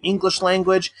grasp on the English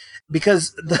language,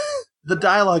 because the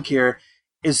dialogue here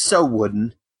is so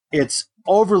wooden. It's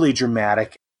overly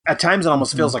dramatic. At times it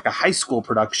almost feels like a high school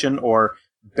production, or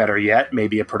better yet,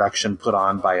 maybe a production put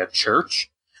on by a church.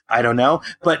 I don't know.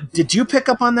 But did you pick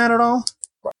up on that at all?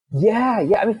 Yeah.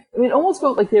 I mean, it almost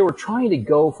felt like they were trying to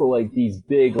go for like these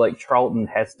big, like Charlton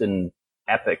Heston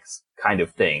epics kind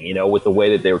of thing, with the way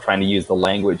that they were trying to use the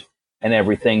language and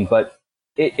everything. But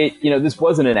this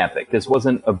wasn't an epic. This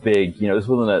wasn't a big, this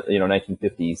wasn't a,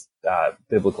 1950s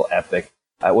biblical epic.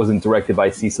 It wasn't directed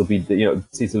by Cecil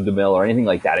DeMille or anything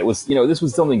like that. It was, this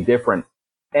was something different.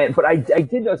 But I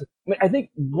did notice, I think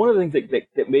one of the things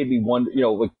that made me wonder,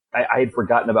 like I had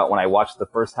forgotten about when I watched the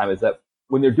first time, is that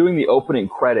when they're doing the opening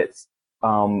credits,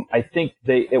 I think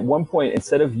they, at one point,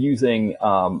 instead of using,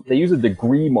 they use a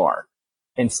degree mark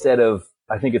instead of,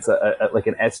 I think it's like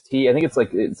an ST. I think it's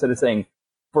like, instead of saying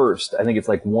first, I think it's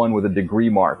like one with a degree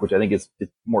mark, which I think is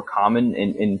more common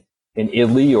in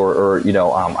Italy or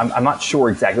I'm not sure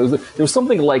exactly. There was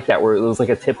something like that where it was like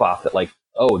a tip off that like,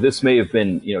 oh, this may have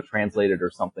been, translated or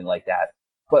something like that.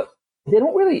 But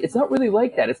it's not really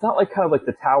like that. It's not like kind of like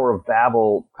the Tower of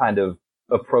Babel kind of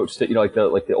approach to, like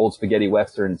the old spaghetti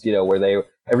westerns, where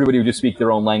everybody would just speak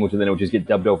their own language and then it would just get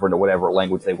dubbed over into whatever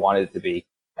language they wanted it to be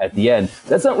at the end.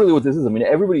 That's not really what this is. I mean,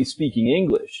 everybody's speaking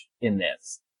English in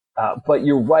this. But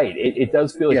you're right. It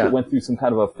does feel like it went through some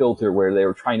kind of a filter where they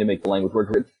were trying to make the language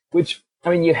work. Which,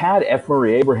 I mean, you had F.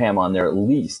 Murray Abraham on there at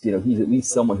least. He's at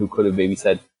least someone who could have maybe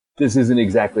said, this isn't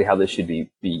exactly how this should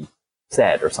be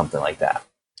said or something like that.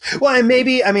 Well, and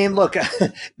maybe, I mean, look,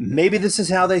 maybe this is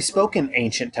how they spoke in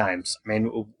ancient times. I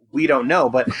mean, we don't know,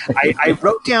 but I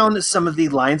wrote down some of the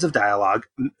lines of dialogue,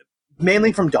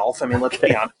 mainly from Dolph. I mean, let's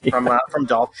be honest, from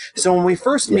Dolph. So when we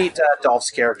first meet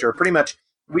Dolph's character, pretty much,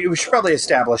 we should probably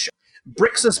establish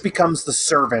Brixus becomes the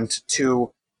servant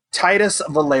to Titus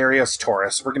Valerius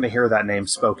Taurus. We're going to hear that name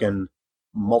spoken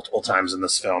multiple times in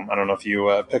this film. I don't know if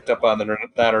you picked up on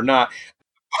that or not.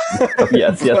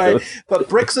 yes. But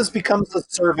Brixus becomes the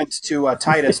servant to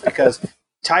Titus because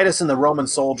Titus and the Roman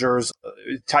soldiers,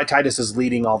 Titus is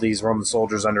leading all these Roman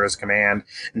soldiers under his command,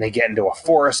 and they get into a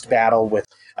forest battle with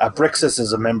Brixus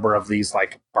is a member of these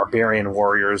like barbarian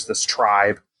warriors, this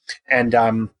tribe,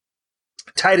 and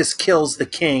Titus kills the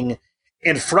king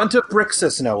in front of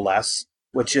Brixus, no less,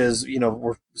 which is,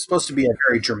 we're supposed to be a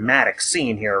very dramatic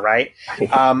scene here, right?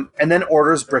 And then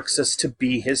orders Brixus to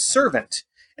be his servant.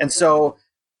 And so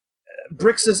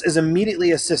Brixus is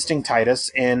immediately assisting Titus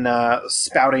in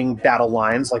spouting battle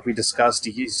lines, like we discussed.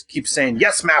 He keeps saying,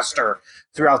 "Yes, master,"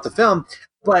 throughout the film.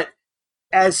 But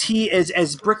as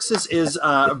Brixus is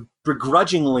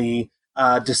begrudgingly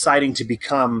deciding to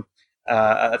become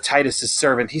Titus's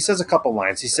servant, he says a couple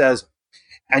lines. He says,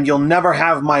 "And you'll never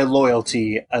have my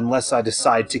loyalty unless I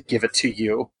decide to give it to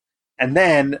you." And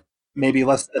then, maybe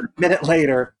less than a minute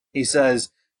later, he says,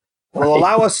 "Will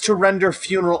allow us to render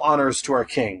funeral honors to our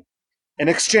king. In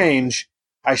exchange,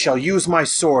 I shall use my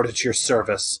sword at your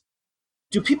service."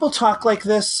 Do people talk like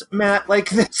this, Matt? Like,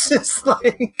 this is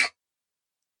like...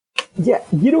 Yeah,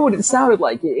 you know what it sounded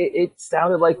like? It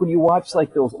sounded like when you watch,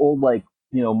 like, those old, like,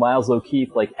 you know, Miles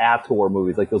O'Keefe, like, Ator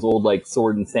movies, like those old, like,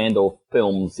 sword and sandal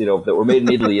films, you know, that were made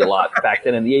in Italy a lot back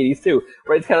then in the 80s, too.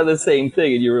 Right? It's kind of the same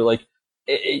thing, and you were like,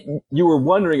 you were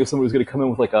wondering if someone was going to come in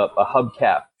with, like, a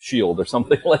hubcap shield or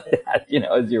something like that, you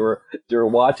know, as you were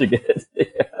watching it.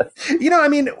 Yeah. You know, I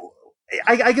mean...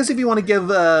 I guess if you want to give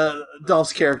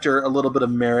Dolph's character a little bit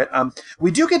of merit, we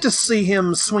do get to see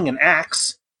him swing an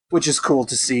axe, which is cool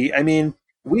to see. I mean,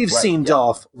 we've seen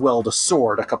Dolph weld a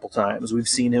sword a couple times. We've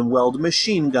seen him weld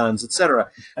machine guns,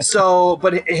 etc. So,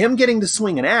 but him getting to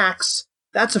swing an axe,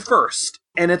 that's a first.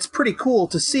 And it's pretty cool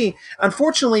to see.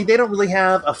 Unfortunately, they don't really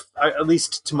have, at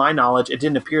least to my knowledge, it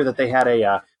didn't appear that they had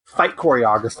a fight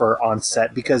choreographer on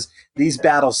set, because these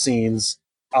battle scenes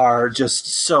are just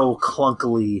so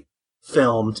clunkily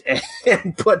filmed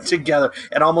and put together.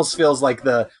 It almost feels like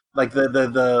the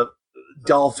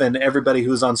Dolph and everybody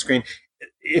who's on screen.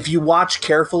 If you watch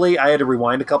carefully, I had to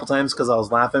rewind a couple times because I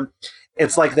was laughing.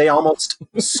 It's like they almost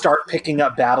start picking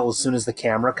up battle as soon as the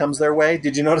camera comes their way.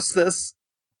 Did you notice this?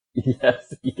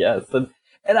 Yes.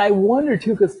 And I wonder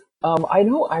too, because I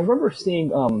remember seeing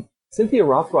Cynthia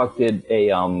Rothrock did a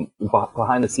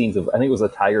behind the scenes of, I think it was a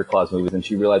Tiger Claws movie, and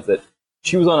she realized that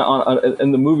she was on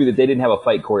in the movie that they didn't have a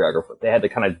fight choreographer. They had to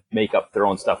kind of make up their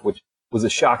own stuff, which was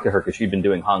a shock to her because she'd been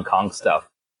doing Hong Kong stuff.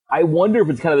 I wonder if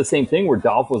it's kind of the same thing where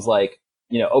Dolph was like,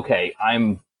 you know, okay,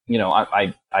 I've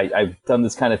done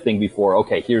this kind of thing before.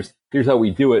 Okay, here's how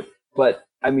we do it. But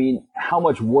I mean, how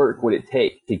much work would it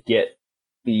take to get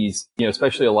these, you know,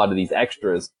 especially a lot of these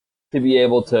extras, to be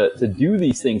able to do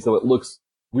these things so it looks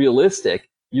realistic?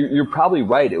 You're probably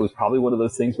right. It was probably one of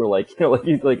those things where, like, you know,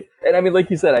 and I mean, like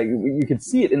you said, you could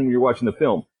see it when you're watching the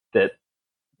film that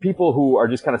people who are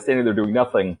just kind of standing there doing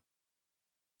nothing,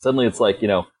 suddenly it's like, you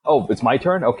know, oh, it's my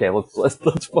turn. Okay, let's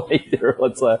fight, or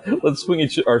let's swing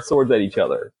our swords at each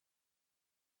other.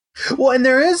 Well, and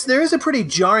there is a pretty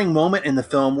jarring moment in the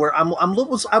film where I'm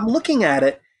looking at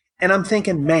it and I'm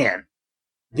thinking, man,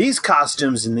 these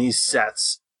costumes and these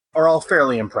sets are all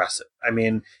fairly impressive. I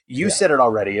mean, you said it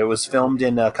already. It was filmed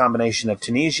in a combination of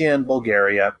Tunisia and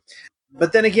Bulgaria.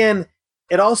 But then again,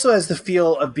 it also has the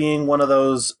feel of being one of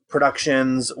those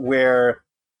productions where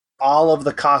all of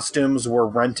the costumes were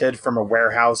rented from a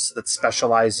warehouse that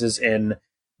specializes in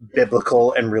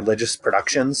biblical and religious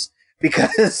productions.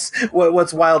 Because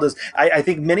what's wild is I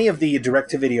think many of the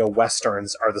direct-to-video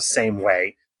Westerns are the same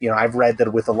way. You know, I've read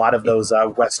that with a lot of those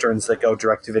Westerns that go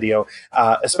direct-to-video,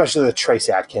 especially with Trace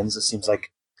Adkins, it seems like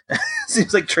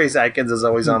Trace Adkins is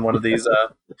always on one of these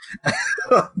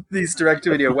these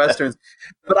direct-to-video Westerns.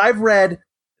 But I've read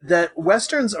that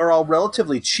Westerns are all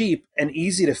relatively cheap and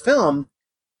easy to film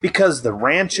because the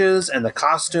ranches and the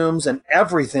costumes and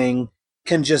everything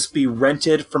can just be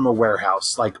rented from a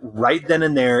warehouse, like right then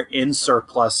and there in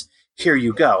surplus. Here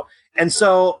you go. And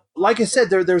so, like I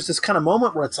said, there's this kind of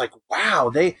moment where it's like,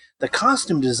 wow, the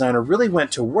costume designer really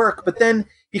went to work. But then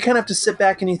you kind of have to sit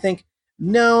back and you think,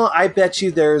 no, I bet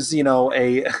you there's, you know,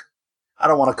 I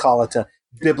don't want to call it a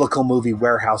biblical movie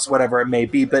warehouse, whatever it may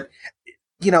be, but,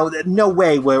 you know, no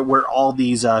way where all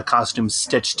these costumes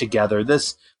stitched together.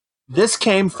 This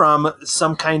came from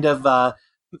some kind of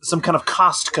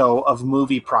Costco of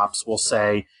movie props, we'll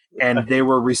say, and they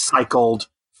were recycled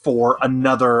for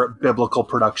another biblical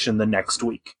production the next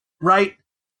week, right?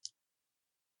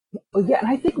 Well, yeah, and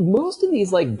I think most of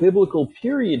these, like, biblical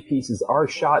period pieces are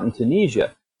shot in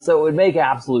Tunisia, so it would make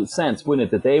absolute sense, wouldn't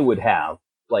it, that they would have,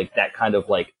 like, that kind of,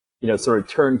 like, you know, sort of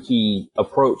turnkey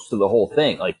approach to the whole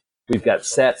thing. Like, we've got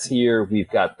sets here,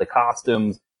 we've got the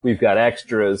costumes, we've got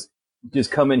extras. Just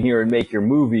come in here and make your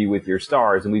movie with your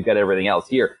stars, and we've got everything else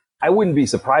here. I wouldn't be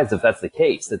surprised if that's the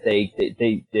case, that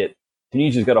that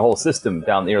Tunisia's got a whole system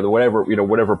down there,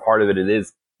 whatever part of it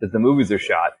is that the movies are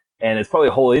shot, and it's probably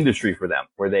a whole industry for them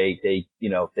where they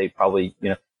probably, you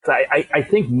know. So I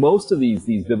think most of these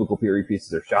biblical period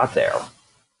pieces are shot there.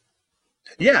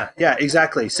 Yeah,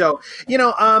 exactly. So, you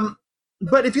know,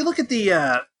 but if you look at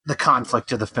the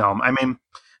conflict of the film, I mean,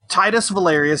 Titus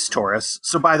Valerius Taurus.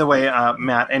 So, by the way,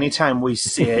 Matt, anytime we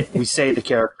say the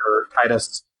character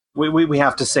Titus, we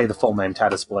have to say the full name,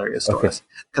 Titus Valerius Taurus,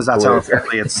 because that's how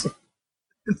apparently it's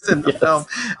in the film.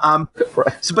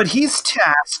 Right. So, but he's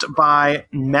tasked by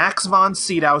Max von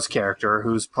Sydow's character,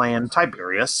 who's playing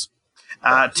Tiberius,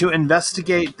 to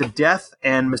investigate the death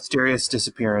and mysterious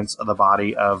disappearance of the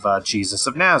body of Jesus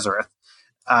of Nazareth.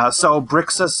 So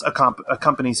Brixus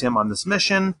accompanies him on this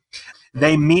mission.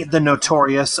 They meet the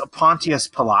notorious Pontius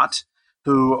Pilate,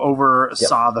 who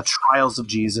oversaw the trials of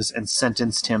Jesus and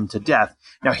sentenced him to death.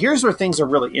 Now, here's where things are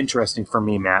really interesting for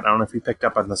me, Matt. I don't know if you picked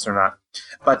up on this or not.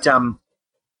 But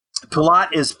Pilate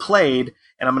is played,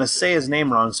 and I'm going to say his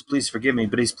name wrong, so please forgive me,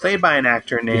 but he's played by an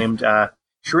actor named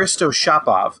Hristo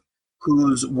Shapov,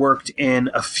 who's worked in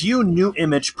a few New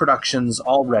Image productions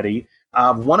already,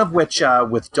 one of which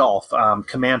with Dolph,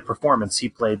 Command Performance. He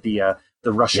played the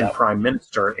Russian Prime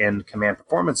Minister in Command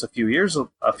Performance a few years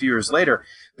later.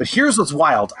 But here's what's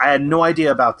wild. I had no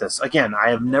idea about this. Again,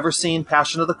 I have never seen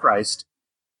Passion of the Christ,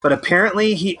 but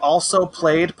apparently he also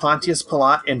played Pontius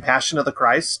Pilate in Passion of the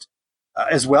Christ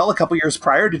as well a couple years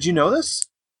prior. Did you know this?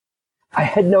 I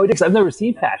had no idea, because I've never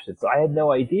seen Passion, so I had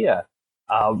no idea.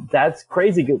 That's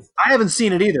crazy. I haven't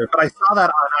seen it either, but I saw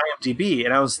that on IMDb,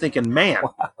 and I was thinking, man,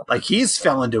 like he's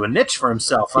fell into a niche for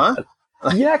himself, huh?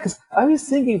 Yeah, because I was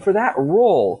thinking for that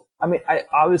role, I mean,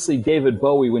 obviously David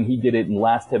Bowie, when he did it in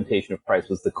Last Temptation of Christ,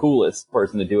 was the coolest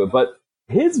person to do it, but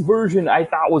his version I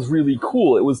thought was really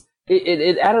cool.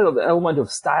 It added an element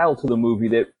of style to the movie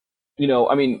that,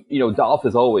 Dolph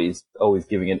is always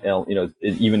giving it,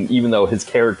 even though his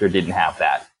character didn't have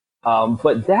that.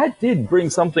 But that did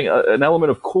bring something, an element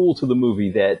of cool to the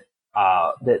movie that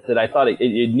I thought it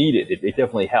needed. It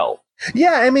definitely helped.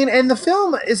 Yeah, I mean, and the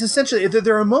film is essentially,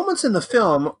 there are moments in the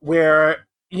film where,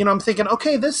 I'm thinking,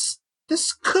 okay, this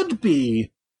could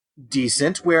be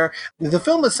decent, where the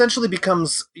film essentially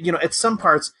becomes, at some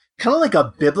parts, kind of like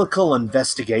a biblical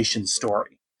investigation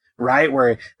story, right?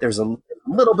 Where there's a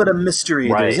little bit of mystery,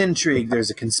 there's intrigue,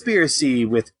 there's a conspiracy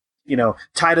with,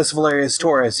 Titus Valerius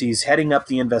Taurus. He's heading up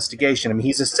the investigation. I mean,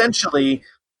 he's essentially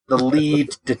the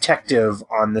lead detective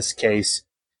on this case,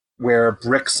 where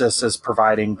Brixus is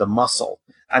providing the muscle.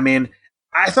 I mean,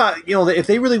 I thought, if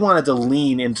they really wanted to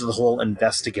lean into the whole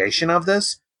investigation of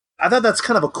this, I thought that's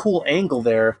kind of a cool angle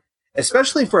there,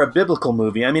 especially for a biblical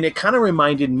movie. I mean, it kind of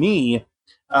reminded me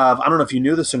of, I don't know if you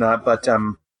knew this or not, but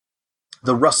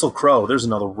the Russell Crowe, there's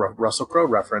another Russell Crowe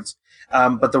reference,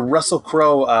 but the Russell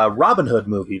Crowe Robin Hood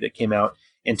movie that came out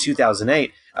in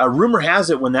 2008, rumor has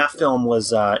it when that film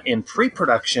was in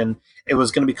pre-production, it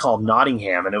was going to be called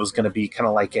Nottingham, and it was going to be kind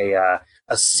of like a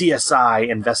CSI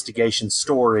investigation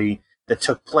story that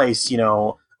took place,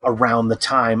 around the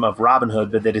time of Robin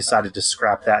Hood, but they decided to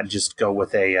scrap that and just go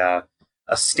with a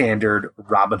standard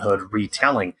Robin Hood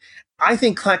retelling. I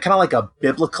think kind of like a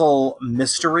biblical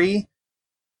mystery.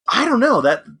 I don't know,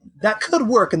 that could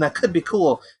work and that could be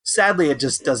cool. Sadly, it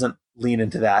just doesn't lean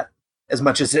into that as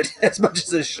much as it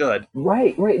should.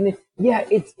 Right. And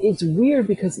it's weird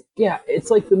because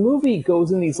it's like the movie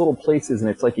goes in these little places and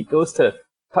it's like it goes to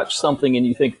touch something and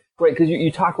you think, right, because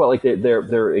you talk about like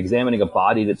they're examining a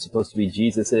body that's supposed to be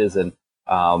Jesus's, and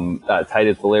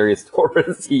Titus Valerius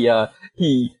Taurus,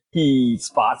 he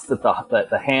spots that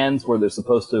the hands where they're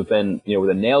supposed to have been, where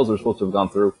the nails are supposed to have gone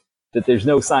through, that there's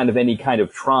no sign of any kind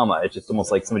of trauma. It's just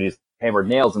almost like somebody just hammered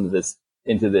nails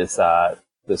into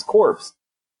this corpse.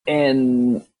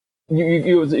 And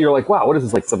you're like, wow, what is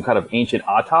this, like some kind of ancient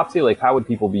autopsy? Like, how would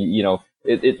people be,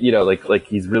 like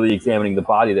he's really examining the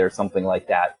body there, something like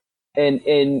that. And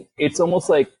it's almost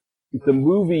like the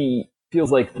movie feels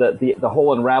like the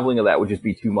whole unraveling of that would just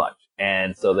be too much.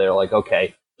 And so they're like,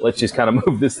 okay, let's just kind of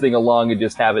move this thing along and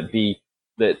just have it be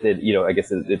that I guess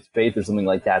it's faith or something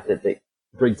like that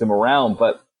brings them around.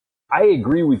 But I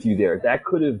agree with you there. That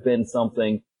could have been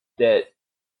something that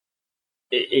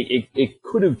it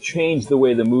could have changed the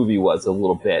way the movie was a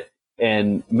little bit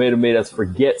and made us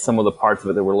forget some of the parts of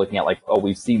it that we're looking at, like, oh,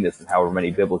 we've seen this in however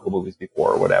many biblical movies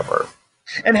before or whatever.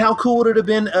 And how cool would it have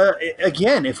been,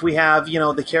 again, if we have,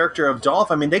 the character of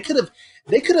Dolph? I mean, they could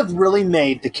have really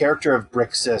made the character of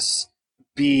Brixus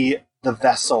be the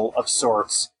vessel of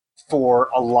sorts for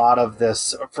a lot of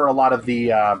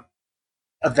the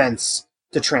events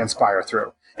to transpire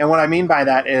through. And what I mean by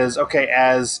that is, okay,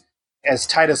 as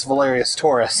Titus Valerius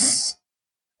Taurus,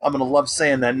 I'm going to love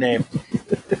saying that name,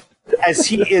 as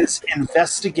he is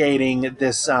investigating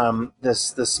this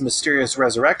mysterious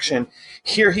resurrection,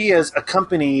 here he is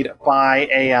accompanied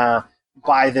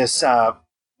by this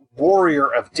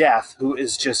warrior of death who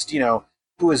is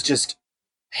just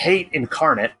hate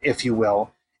incarnate, if you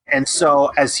will. And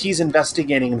so as he's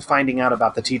investigating and finding out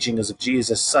about the teachings of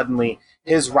Jesus, suddenly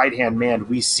his right-hand man,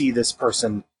 we see this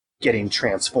person getting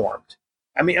transformed.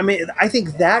 I mean, I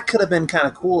think that could have been kind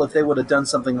of cool if they would have done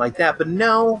something like that. But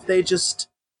no, they just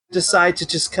decide to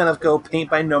just kind of go paint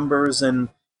by numbers and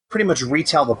pretty much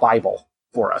retell the Bible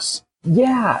for us.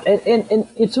 Yeah, and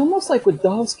it's almost like with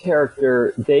Dolph's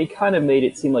character, they kind of made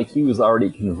it seem like he was already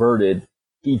converted.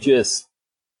 He just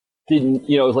didn't,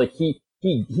 it was like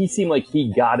he seemed like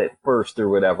he got it first or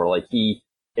whatever. Like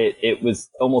it was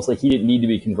almost like he didn't need to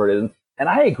be converted. And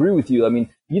I agree with you. I mean,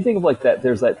 you think of like that,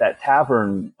 there's that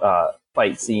tavern,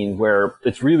 fight scene where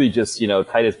it's really just,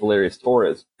 Titus Valerius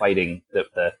Torres fighting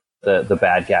the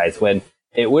bad guys, when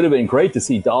it would have been great to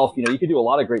see Dolph. You could do a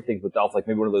lot of great things with Dolph, like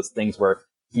maybe one of those things where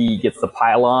he gets the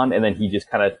pylon and then he just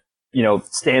kind of,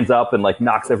 stands up and like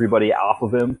knocks everybody off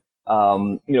of him.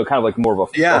 Kind of like more of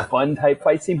a fun type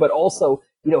fight scene, but also,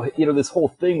 this whole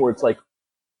thing where it's like,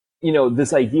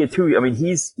 this idea too. I mean,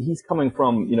 he's coming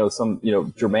from, some,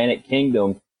 Germanic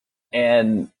kingdom,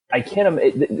 and I can't,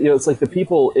 it's like the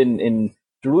people in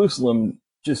Jerusalem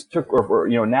just took, or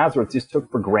Nazareth just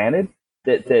took for granted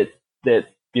that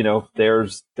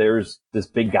there's this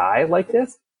big guy like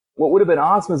this. What would have been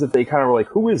awesome is if they kind of were like,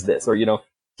 who is this? Or,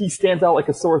 he stands out like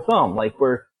a sore thumb, like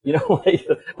where,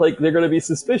 like they're going to be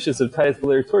suspicious of Titus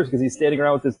Valerius Torres because he's standing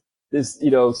around with this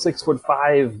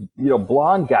 6'5",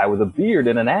 blonde guy with a beard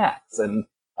and an axe. And,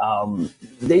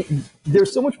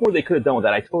 there's so much more they could have done with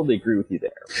that. I totally agree with you there.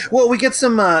 Well, we get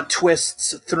some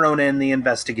twists thrown in the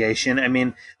investigation. I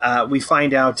mean, we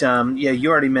find out, you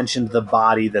already mentioned the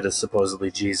body that is supposedly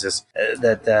Jesus,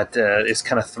 that is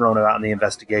kind of thrown about in the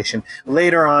investigation.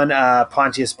 Later on,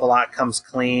 Pontius Pilate comes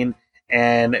clean,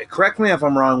 and correct me if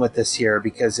I'm wrong with this here,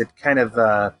 because it kind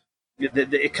of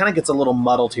gets a little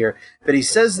muddled here, but he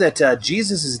says that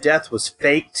Jesus' death was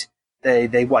faked. They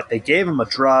gave him a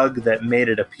drug that made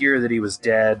it appear that he was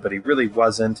dead, but he really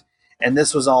wasn't. And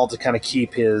this was all to kind of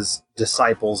keep his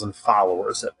disciples and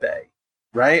followers at bay,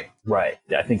 right? Right.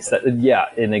 I think so. Yeah,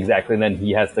 and exactly. And then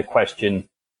he has to question,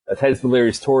 Titus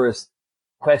Valerius Torres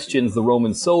questions the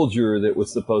Roman soldier that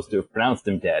was supposed to have pronounced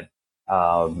him dead.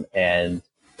 And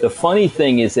the funny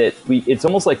thing is that it's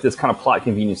almost like this kind of plot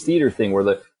convenience theater thing where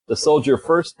the soldier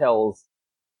first tells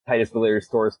Titus Valerius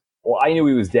Torres, well, I knew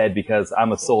he was dead because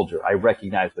I'm a soldier. I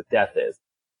recognize what death is.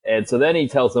 And so then he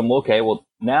tells him, okay, well,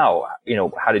 now,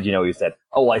 how did you know he was dead?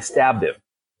 Oh, well, I stabbed him.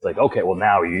 It's like, okay, well,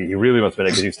 now you really must have been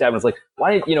dead because you stabbed him. It's like,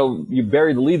 why didn't, you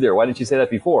buried the lead there. Why didn't you say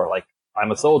that before? Like,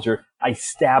 I'm a soldier. I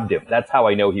stabbed him. That's how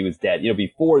I know he was dead.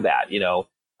 Before that,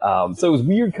 so it was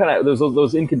weird, kind of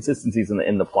those inconsistencies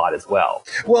in the plot as well.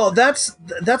 Well, that's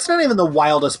not even the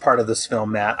wildest part of this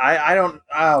film, Matt. I don't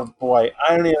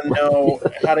even know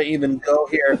how to even go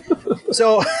here.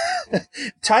 So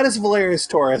Titus Valerius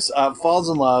Torres falls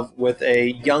in love with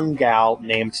a young gal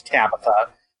named Tabitha,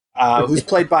 who's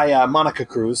played by Monica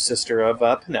Cruz, sister of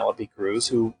Penelope Cruz,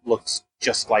 who looks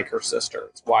just like her sister.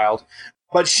 It's wild.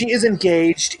 But she is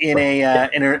engaged in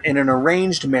an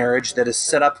arranged marriage that is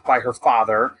set up by her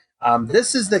father.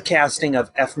 This is the casting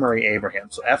of F. Murray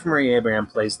Abraham. So F. Murray Abraham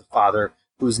plays the father,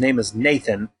 whose name is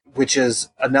Nathan, which is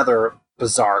another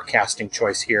bizarre casting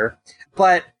choice here.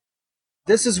 But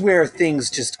this is where things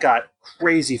just got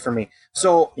crazy for me.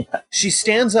 So she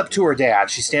stands up to her dad.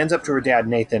 She stands up to her dad,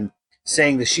 Nathan,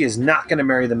 saying that she is not going to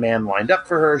marry the man lined up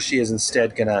for her. She is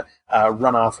instead going to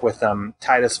run off with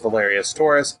Titus Valerius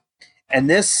Torres. And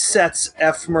this sets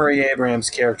F. Murray Abraham's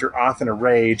character off in a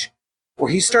rage, where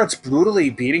he starts brutally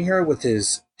beating her with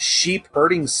his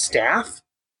sheep-herding staff,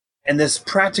 and this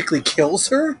practically kills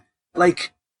her?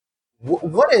 Like,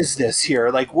 what is this here?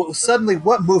 Like, suddenly,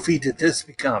 what movie did this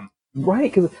become? Right,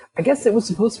 because I guess it was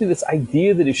supposed to be this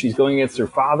idea that if she's going against her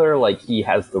father, like, he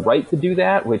has the right to do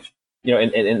that, which,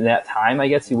 in that time, I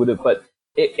guess he would have, but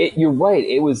you're right,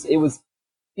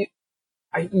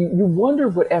 you wonder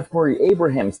what F. Murray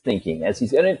Abraham's thinking as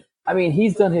he's,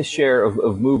 he's done his share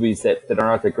of movies that are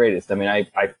not the greatest. I mean, I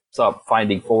saw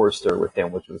Finding Forrester with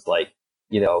him, which was like,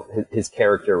 his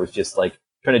character was just like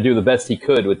trying to do the best he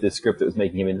could with this script that was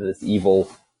making him into this evil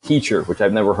teacher, which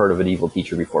I've never heard of an evil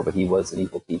teacher before, but he was an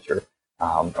evil teacher.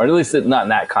 Or at least not in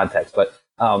that context, but,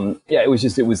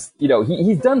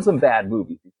 he's done some bad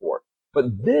movies before,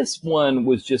 but this one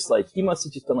was just like, he must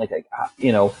have just done like,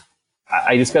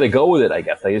 I just got to go with it, I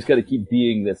guess. I just got to keep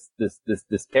being this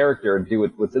character and do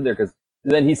what's in there. Because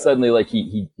then he suddenly, like,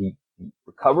 he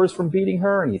recovers from beating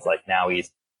her, and he's like, now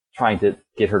he's trying to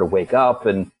get her to wake up,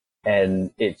 and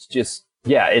it's just,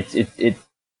 I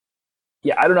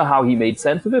don't know how he made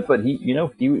sense of it, but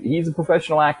he's a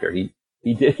professional actor.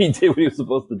 He did what he was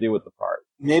supposed to do with the part.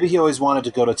 Maybe he always wanted to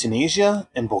go to Tunisia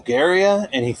and Bulgaria,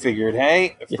 and he figured,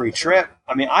 hey, a free trip.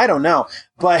 I mean, I don't know.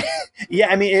 But,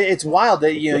 it's wild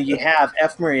that, you have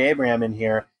F. Murray Abraham in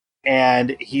here,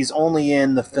 and he's only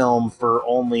in the film for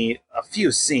only a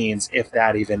few scenes, if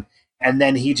that even. And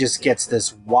then he just gets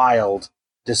this wild,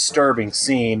 disturbing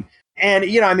scene. And,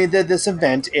 this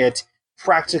event, it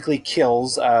practically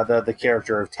kills the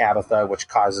character of Tabitha, which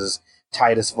causes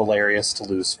Titus Valerius to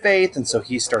lose faith, and so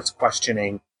he starts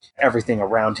questioning everything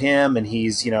around him, and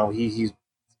he's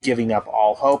giving up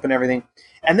all hope and everything.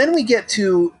 And then we get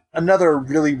to another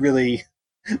really, really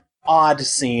odd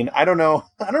scene. I don't know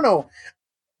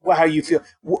how you feel.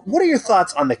 What are your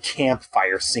thoughts on the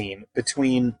campfire scene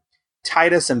between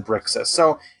Titus and Brixus?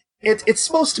 So it's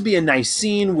supposed to be a nice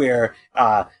scene where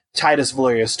Titus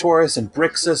Valerius Taurus and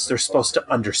Brixus, they're supposed to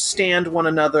understand one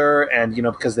another, and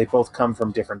because they both come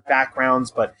from different backgrounds,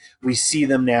 but we see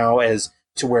them now as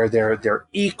to where they're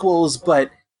equals, but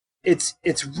it's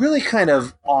really kind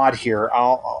of odd here.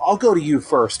 I'll go to you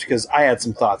first because I had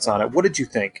some thoughts on it. What did you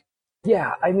think?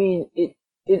 Yeah, I mean,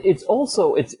 it's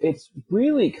also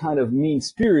really kind of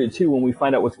mean-spirited too when we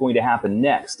find out what's going to happen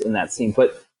next in that scene.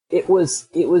 But it was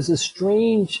a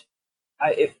strange.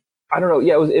 I don't know.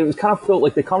 Yeah, it was kind of filled,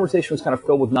 like the conversation was kind of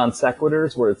filled with non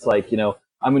sequiturs, where it's like,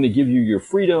 I'm going to give you your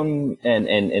freedom,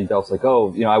 and Delph's like,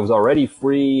 oh, I was already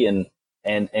free, and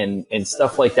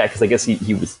stuff like that, because I guess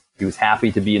he was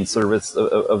happy to be in service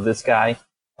of this guy.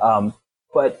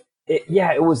 But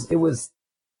it was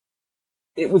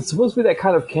supposed to be that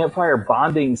kind of campfire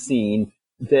bonding scene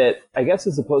that I guess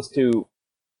is supposed to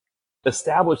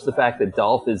establish the fact that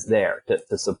Dolph is there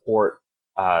to support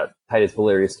Titus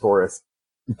Valerius Taurus.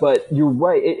 But you're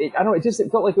right. It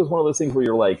felt like it was one of those things where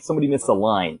you're like, somebody missed a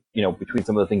line, between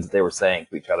some of the things that they were saying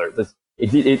to each other.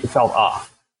 It felt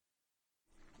off.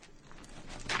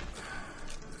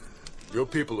 Your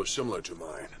people are similar to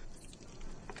mine.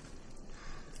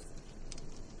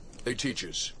 They teach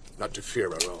us not to fear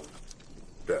our own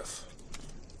death.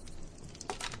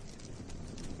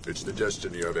 It's the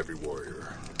destiny of every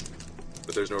warrior.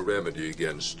 But there's no remedy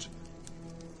against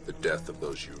the death of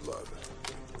those you love.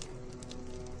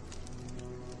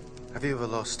 Have you ever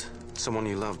lost someone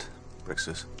you loved,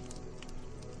 Brixus?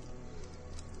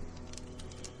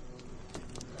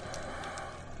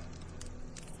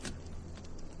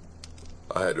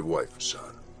 I had a wife and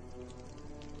son.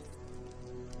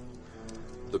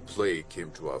 The plague came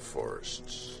to our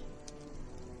forests.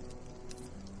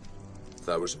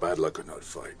 That was bad luck. I could not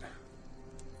fight.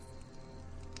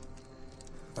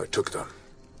 I took them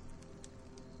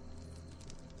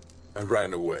and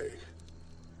ran away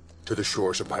to the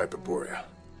shores of Hyperborea.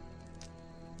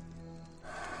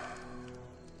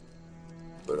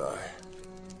 But I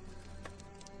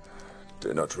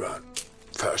did not run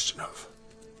fast enough.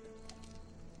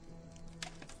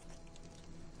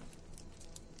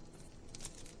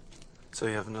 So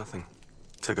you have nothing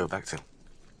to go back to?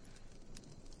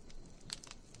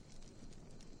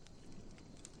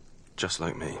 Just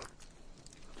like me.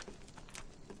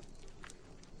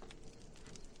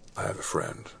 I have a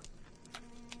friend.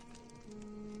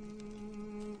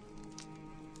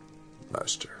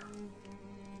 Master.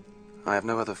 I have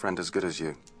no other friend as good as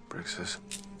you, Brixus.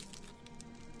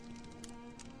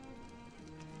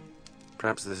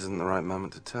 Perhaps this isn't the right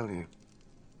moment to tell you,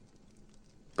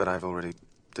 but I've already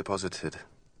deposited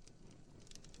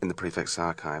in the Prefect's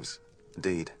archives a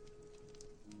deed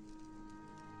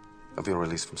of your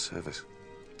release from service.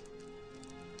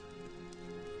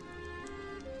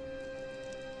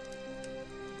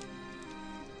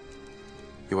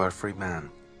 You are a free man,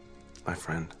 my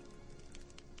friend.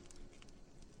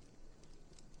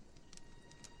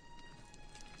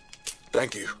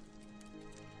 Thank you,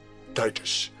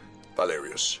 Titus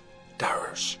Valerius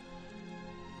Taurus.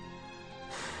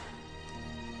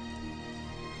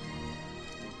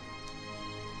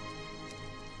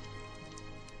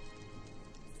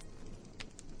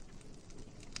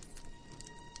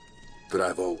 But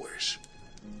I've always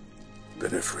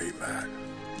been a free man.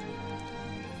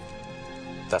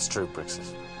 That's true,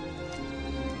 Brixus.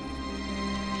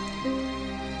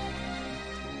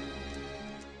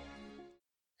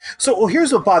 So, well,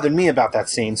 here's what bothered me about that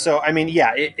scene. So, I mean,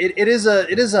 yeah, it is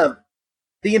the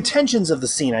intentions of the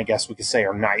scene, I guess we could say,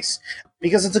 are nice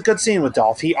because it's a good scene with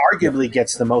Dolph. He arguably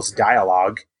gets the most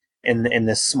dialogue in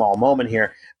this small moment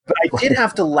here. But I did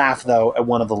have to laugh though at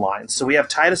one of the lines. So we have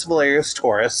Titus Valerius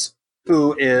Taurus,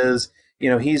 who is,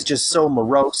 he's just so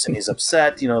morose and he's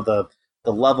upset.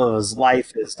 The love of his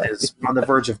life is on the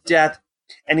verge of death,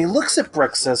 and he looks at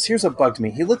Brixus. Here's what bugged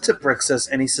me. He looked at Brixus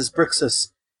and he says,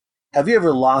 "Brixus, have you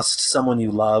ever lost someone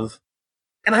you love?"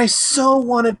 And I so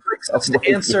wanted Brixus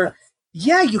to answer,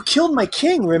 "Yeah, you killed my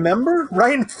king, remember?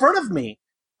 Right in front of me."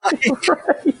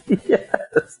 Right,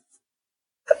 yes.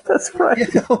 That's right.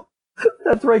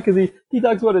 That's right, because he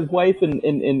talks about his wife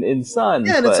and son.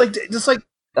 Yeah, and it's like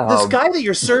this guy that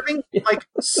you're serving,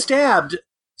 stabbed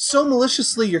so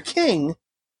maliciously your king,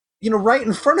 right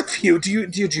in front of you.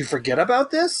 Did you forget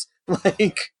about this?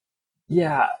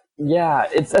 Yeah,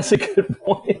 that's a good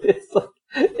point. It's like,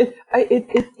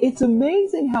 it's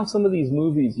amazing how some of these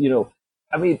movies,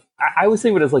 I mean, I was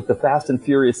thinking of it as like the Fast and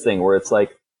Furious thing, where it's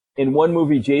like, in one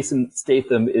movie, Jason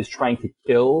Statham is trying to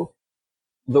kill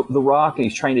the Rock, and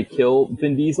he's trying to kill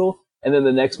Vin Diesel, and then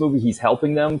the next movie, he's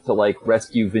helping them to like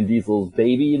rescue Vin Diesel's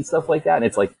baby and stuff like that, and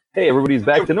it's like, hey, everybody's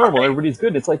back to normal, everybody's good,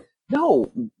 and it's like, no,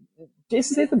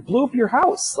 Jason Statham blew up your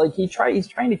house, like he's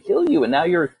trying to kill you, and now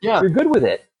you're good with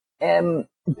it, and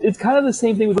it's kind of the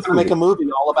same thing with this movie. Make a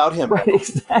movie all about him, right?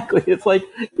 Exactly. It's like,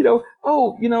 you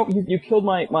killed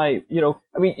my, I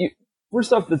mean,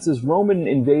 first off, it's this Roman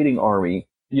invading army.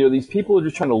 These people are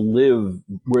just trying to live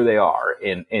where they are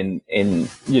in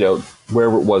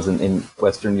wherever it was in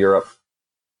Western Europe.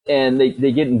 And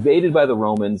they get invaded by the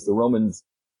Romans. The Romans,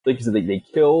 like you said, they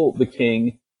kill the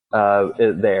king,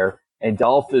 there. And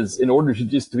Dolph is, in order to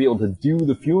be able to do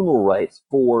the funeral rites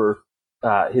for,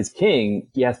 his king,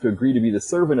 he has to agree to be the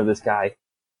servant of this guy.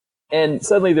 And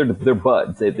suddenly they're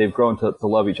buds. They've grown to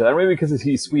love each other. Maybe because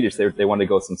he's Swedish, they want to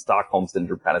go some Stockholm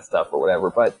Syndrome kind of stuff or whatever.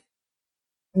 But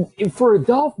for a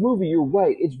Dolph movie, you're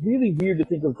right. It's really weird to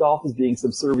think of Dolph as being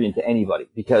subservient to anybody,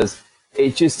 because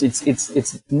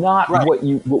it's not right. what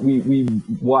we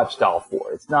watch Dolph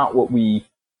for. It's not what we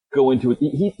go into it.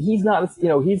 He's not,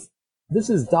 this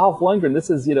is Dolph Lundgren. This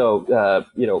is,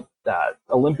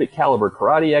 Olympic caliber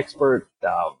karate expert,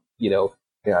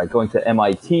 going to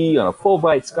MIT on a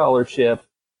Fulbright scholarship.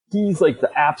 He's like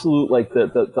the absolute, like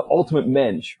the ultimate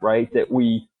mensch, right? That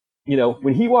we,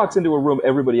 when he walks into a room,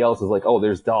 everybody else is like, oh,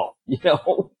 there's Dolph,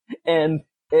 and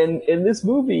in this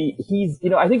movie, he's,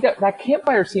 I think that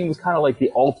campfire scene was kind of like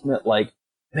the ultimate, like,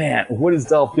 man, what is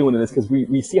Dolph doing in this? Because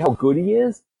we see how good he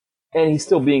is, and he's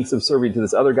still being subservient to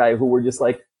this other guy who we're just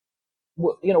like,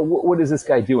 what is this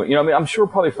guy doing? I mean, I'm sure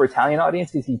probably for Italian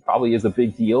audiences, he probably is a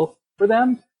big deal for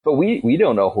them, but we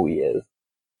don't know who he is.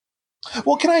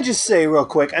 Well, can I just say real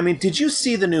quick, I mean, did you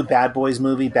see the new Bad Boys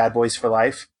movie, Bad Boys for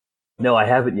Life? No, I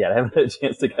haven't yet. I haven't had a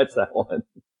chance to catch that one.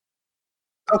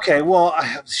 Okay, well,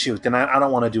 shoot, then I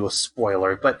don't want to do a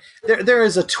spoiler, but there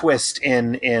is a twist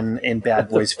in Bad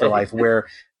Boys for Life where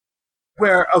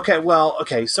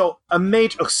so a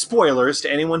major spoilers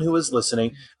to anyone who is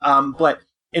listening, but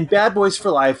in Bad Boys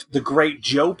for Life, the great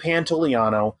Joe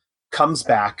Pantoliano comes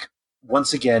back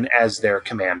once again as their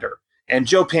commander. And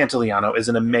Joe Pantoliano is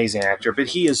an amazing actor, but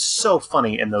he is so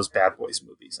funny in those Bad Boys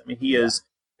movies.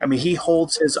 I mean, he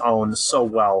holds his own so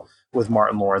well with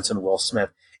Martin Lawrence and Will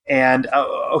Smith. And,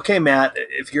 okay, Matt,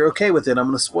 if you're okay with it, I'm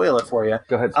going to spoil it for you.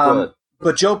 Go ahead, spoil it.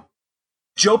 But Joe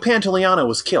Pantoliano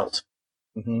was killed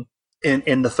mm-hmm.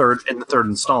 in the third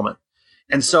installment.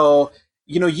 And so,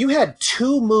 you had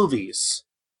two movies,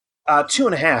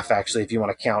 2.5 actually, if you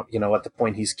want to count, at the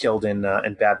point he's killed in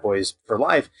Bad Boys for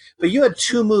Life. But you had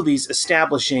two movies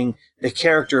establishing the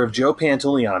character of Joe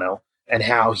Pantoliano and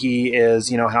how he is,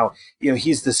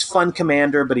 he's this fun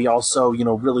commander, but he also,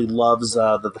 really loves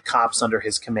the cops under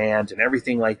his command and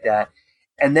everything like that.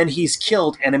 And then he's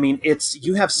killed, and I mean,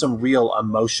 you have some real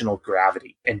emotional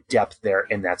gravity and depth there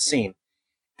in that scene.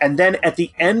 And then at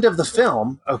the end of the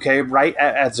film, okay, right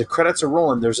as the credits are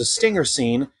rolling, there's a stinger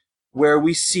scene where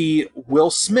we see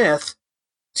Will Smith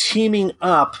teaming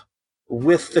up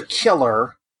with the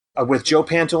killer, with Joe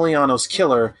Pantoliano's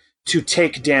killer, to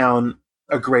take down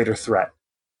a greater threat.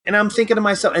 And I'm thinking to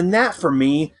myself, and that for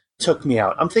me took me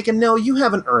out. I'm thinking, no, you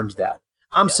haven't earned that.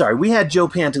 I'm sorry. We had Joe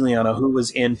Pantoliano, who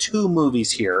was in 2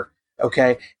 movies here,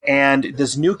 okay, and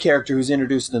this new character who's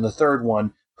introduced in the third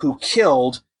one, who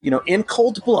killed, in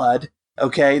cold blood,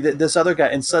 okay, this other guy,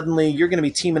 and suddenly you're going to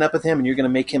be teaming up with him and you're going to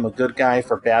make him a good guy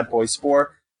for Bad Boys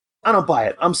 4. I don't buy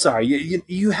it. I'm sorry.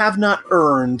 You have not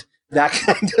earned that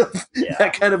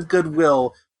kind of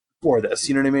goodwill for this.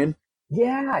 You know what I mean?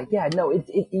 Yeah. No,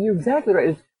 you're exactly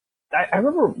right. I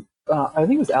remember, I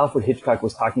think it was Alfred Hitchcock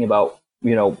was talking about,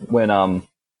 when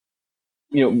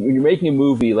you're making a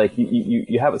movie, like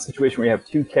you have a situation where you have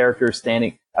 2 characters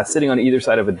sitting on either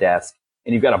side of a desk,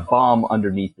 and you've got a bomb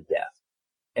underneath the desk.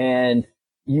 And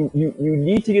you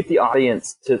need to get the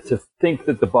audience to think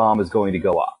that the bomb is going to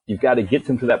go off. You've got to get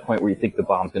them to that point where you think the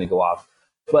bomb's going to go off.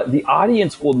 But the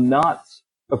audience will not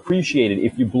appreciate it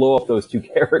if you blow up those 2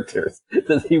 characters.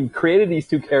 You've created these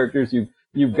 2 characters.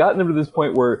 You've gotten them to this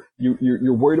point where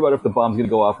you're worried about if the bomb's going to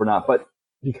go off or not. But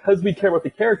because we care about the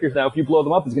characters now, if you blow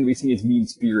them up, it's going to be seen as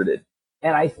mean-spirited.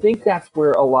 And I think that's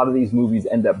where a lot of these movies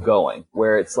end up going,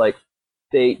 where it's like,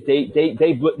 they make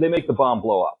the bomb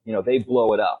blow up. They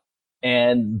blow it up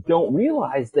and don't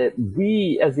realize that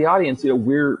we, as the audience,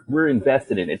 we're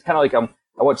invested in it. It's kind of like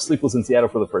I watched Sleepless in Seattle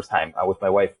for the first time with my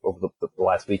wife over the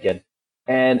last weekend,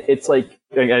 And it's like,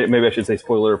 maybe I should say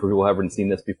spoiler for people who haven't seen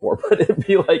this before, but it'd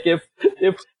be like if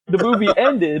the movie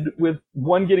ended with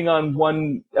one getting on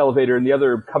one elevator and the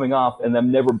other coming off and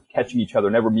them never catching each other,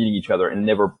 never meeting each other, and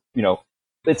never,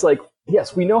 it's like,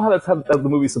 yes, we know how that's how the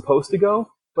movie's supposed to go,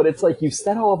 but it's like you've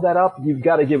set all of that up, you've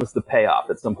got to give us the payoff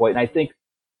at some point. And I think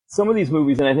some of these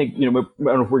movies, and I think, I don't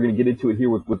know if we're going to get into it here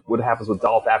with what happens with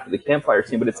Dolph after the campfire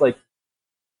scene, but it's like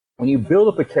when you build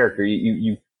up a character,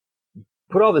 you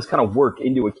put all this kind of work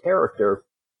into a character,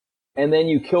 and then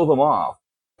you kill them off.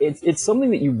 It's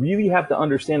something that you really have to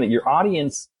understand that your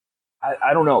audience.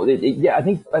 I don't know. I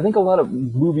think a lot of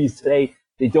movies today,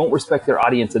 they don't respect their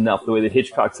audience enough. The way that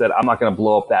Hitchcock said, "I'm not going to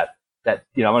blow up that I'm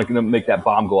not going to make that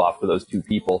bomb go off for those two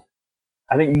people."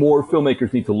 I think more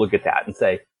filmmakers need to look at that and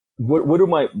say, what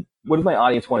does my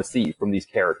audience want to see from these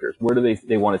characters? Where do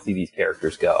they want to see these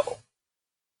characters go?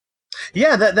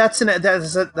 Yeah, that's an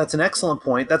excellent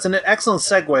point. That's an excellent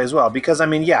segue as well, because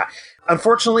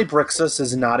unfortunately, Brixus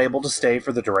is not able to stay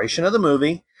for the duration of the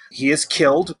movie. He is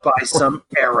killed by some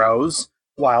arrows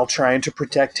while trying to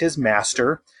protect his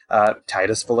master,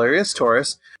 Titus Valerius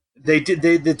Taurus.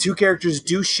 The two characters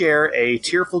do share a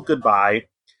tearful goodbye,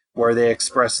 where they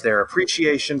express their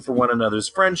appreciation for one another's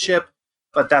friendship.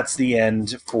 But that's the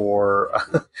end for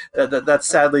that's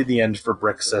sadly the end for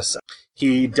Brixus.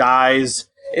 He dies.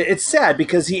 It's sad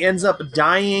because he ends up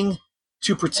dying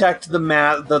to protect how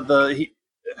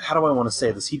do I want to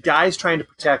say this? He dies trying to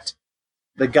protect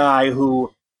the guy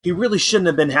who he really shouldn't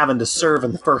have been having to serve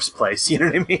in the first place. You know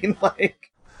what I mean?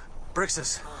 Like,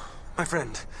 Brixus, my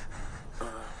friend.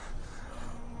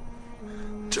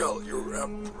 Tell your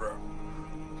emperor.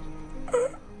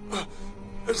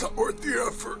 It's not worth the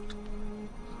effort.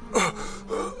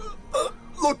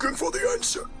 Looking for the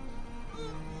answer.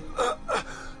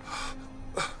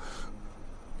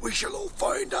 We shall all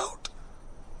find out.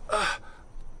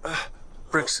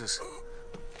 Brixus.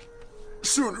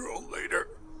 Sooner or later.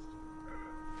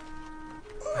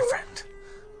 My friend.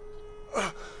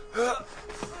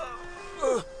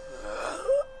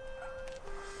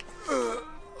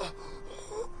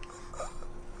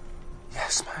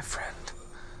 Yes, my friend.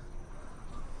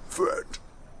 Friend.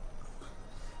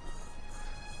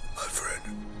 My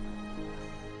friend.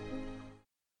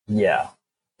 Yeah,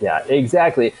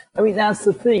 exactly. I mean, that's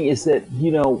the thing, is that,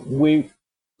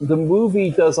 the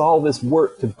movie does all this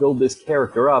work to build this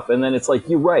character up, and then it's like,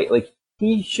 you're right, like,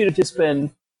 he should have just been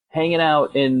hanging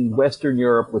out in Western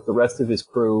Europe with the rest of his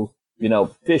crew,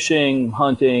 fishing,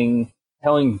 hunting,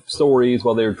 telling stories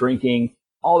while they're drinking,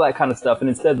 all that kind of stuff, and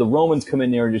instead the Romans come in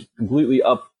there and just completely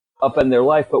upend their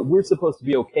life, but we're supposed to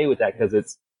be okay with that because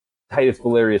it's Titus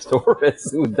Valerius Taurus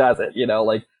who does it,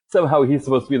 like, somehow he's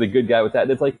supposed to be the good guy with that,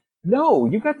 and it's like, no,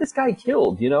 you got this guy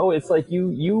killed, it's like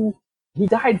he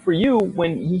died for you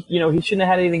when he shouldn't have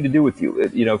had anything to do with you,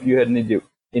 if you had anything to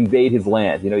invade his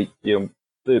land,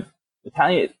 the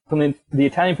Italian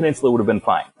peninsula would have been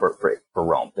fine for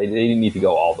Rome. They didn't need to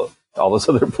go all those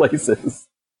other places.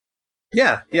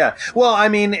 Yeah. Well, I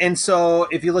mean, and so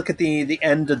if you look at the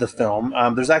end of the film,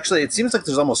 it seems like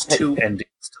there's almost two endings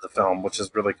to the film, which is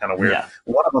really kind of weird. Yeah.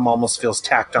 One of them almost feels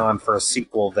tacked on for a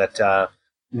sequel that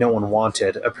no one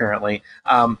wanted, apparently.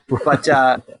 But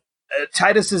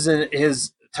Titus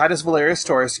Valerius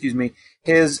Taurus,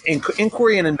 his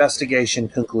inquiry and investigation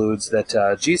concludes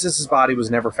that Jesus' body was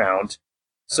never found.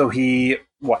 So he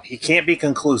can't be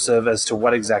conclusive as to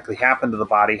what exactly happened to the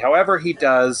body. However, he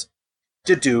does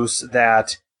deduce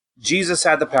that Jesus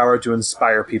had the power to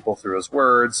inspire people through his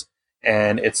words,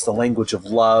 and it's the language of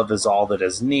love is all that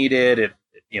is needed. It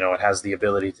has the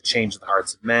ability to change the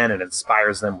hearts of men and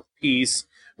inspires them with peace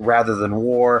rather than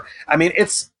war. I mean,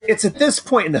 it's at this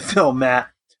point in the film, Matt,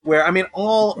 where,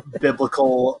 all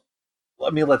biblical,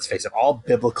 let's face it, all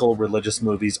biblical religious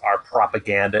movies are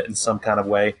propaganda in some kind of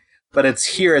way, but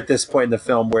it's here at this point in the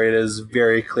film where it is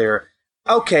very clear,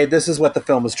 okay, this is what the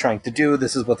film is trying to do,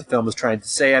 this is what the film is trying to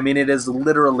say. I mean, it is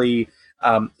literally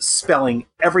spelling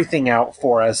everything out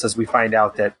for us as we find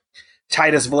out that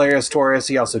Titus Valerius Taurus,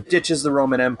 he also ditches the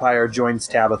Roman Empire, joins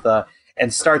Tabitha,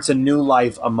 and starts a new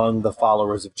life among the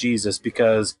followers of Jesus,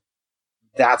 because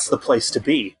that's the place to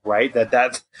be, right?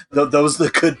 Those are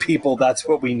the good people. That's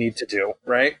what we need to do,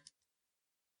 right?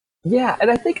 Yeah,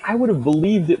 and I think I would have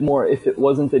believed it more if it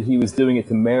wasn't that he was doing it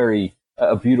to marry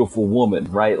a beautiful woman,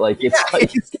 right? Like, it's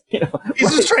he's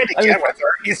just trying to get with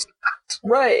her. He's not.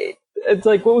 Right. It's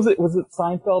like, what was it? Was it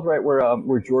Seinfeld, right?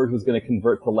 Where George was going to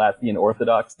convert to Latvian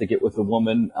Orthodox to get with a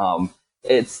woman.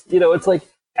 It's like,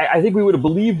 I think we would have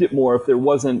believed it more if there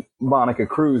wasn't Monica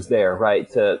Cruz there, right?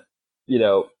 The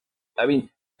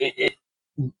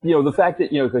fact that,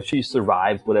 because she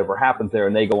survives whatever happens there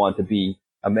and they go on to be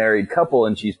a married couple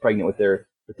and she's pregnant with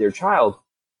their child,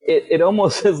 it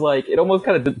almost is like, it almost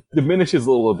kind of diminishes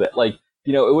a little bit. Like,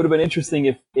 you know, it would have been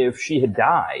interesting if she had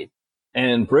died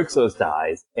and Brixos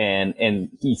dies and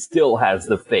he still has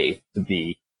the faith to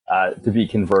be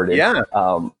converted. Yeah.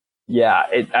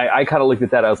 I kind of looked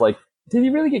at that. I was like, did he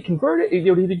really get converted? You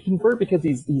know, did he convert because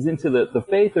he's into the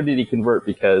faith, or did he convert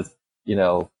because, you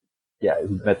know, he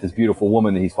met this beautiful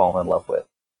woman that he's fallen in love with?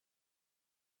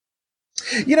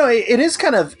 You know, it is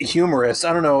kind of humorous.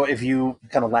 I don't know if you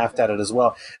kind of laughed at it as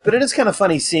well, but it is kind of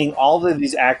funny seeing all of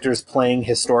these actors playing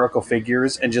historical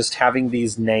figures and just having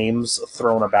these names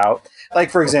thrown about.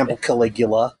 Like, for example,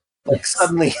 Caligula. Like,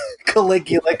 suddenly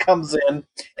Caligula comes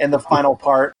in the final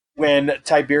part when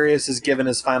Tiberius is given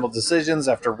his final decisions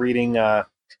after reading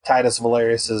Titus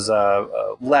Valerius's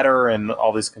letter and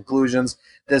all these conclusions.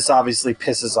 This obviously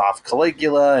pisses off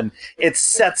Caligula, and it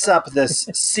sets up this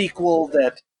sequel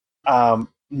that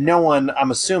no one,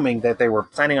 I'm assuming that they were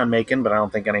planning on making, but I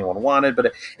don't think anyone wanted.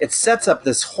 But it sets up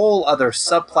this whole other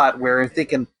subplot where you're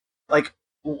thinking, like,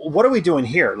 what are we doing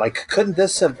here? Like, couldn't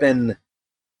this have been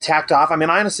tacked off? I mean,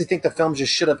 I honestly think the film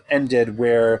just should have ended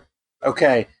where,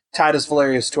 okay, Titus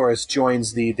Valerius Taurus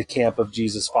joins the camp of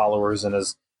Jesus followers and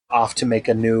is off to make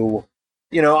a new,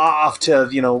 off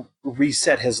to,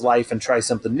 reset his life and try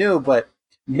something new. But,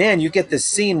 man, you get this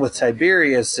scene with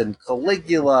Tiberius and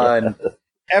Caligula and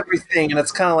everything, and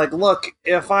it's kind of like, look,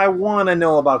 if I want to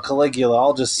know about Caligula,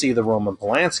 I'll just see the Roman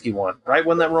Polanski one, right?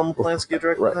 Wasn't that Roman Polanski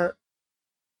directed that?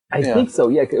 I think so.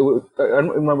 Yeah, I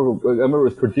remember it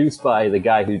was produced by the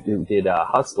guy who did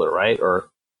Hustler, right? Or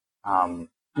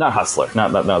not Hustler.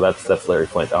 No, that's Larry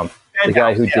Flint. The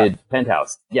guy who did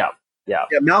Penthouse. Yeah.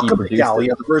 Malcolm McDowell.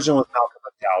 Yeah, the version with Malcolm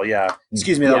McDowell. Yeah.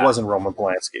 Excuse me, that wasn't Roman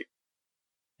Polanski.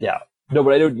 Yeah. No,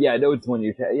 but I know it's one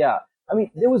yeah. I mean,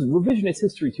 there was revisionist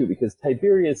history too, because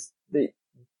Tiberius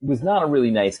was not a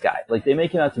really nice guy. Like, they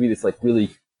make him out to be this like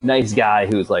really nice guy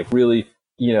who's like really,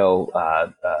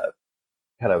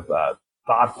 kind of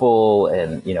thoughtful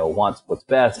and wants what's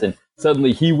best. And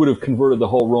suddenly he would have converted the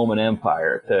whole Roman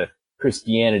Empire to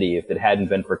Christianity if it hadn't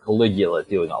been for Caligula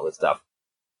doing all this stuff.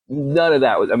 None of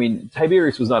that was. I mean,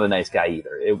 Tiberius was not a nice guy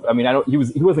either.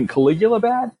 He wasn't Caligula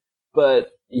bad,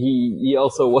 but he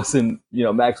also wasn't,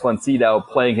 Max von Sydow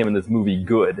playing him in this movie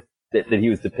good that he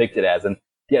was depicted as. And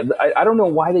yeah, I don't know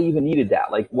why they even needed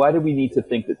that. Like, why did we need to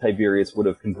think that Tiberius would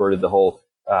have converted the whole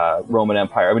Roman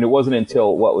Empire? I mean, it wasn't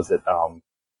until, what was it?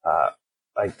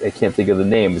 I can't think of the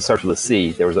name. It starts with a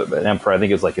C. There was an emperor, I think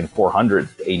it was like in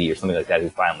 480 or something like that, who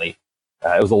finally,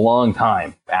 it was a long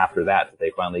time after that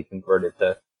they finally converted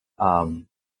to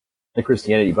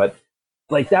Christianity. But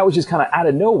like, that was just kind of out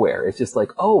of nowhere. It's just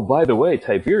like, oh, by the way,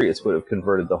 Tiberius would have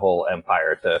converted the whole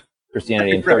empire to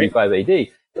Christianity in 35 AD.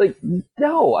 Like,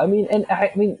 no,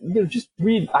 just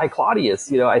read I, Claudius.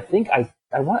 I think I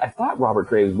thought Robert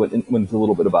Graves went a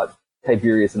little bit about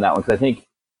Tiberius in that one, because I think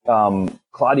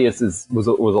Claudius was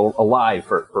alive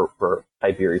for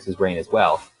Tiberius's reign as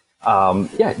well.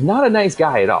 Not a nice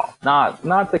guy at all.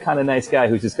 Not the kind of nice guy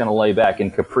who's just going to lay back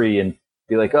in Capri and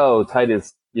be like, oh,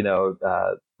 Titus,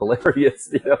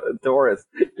 Valerius, Taurus.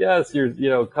 Yes,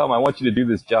 come, I want you to do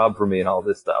this job for me and all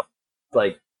this stuff. It's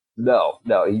like, no.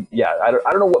 I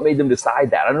don't know what made them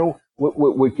decide that. I don't know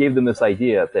what gave them this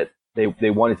idea that they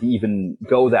wanted to even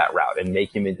go that route and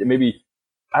make him into, maybe,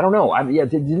 I don't know. It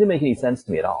didn't make any sense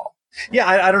to me at all. Yeah,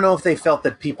 I don't know if they felt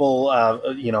that people,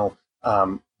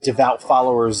 devout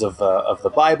followers of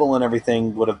the Bible and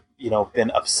everything would have, been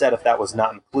upset if that was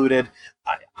not included.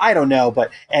 I don't know,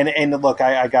 but and look,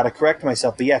 I got to correct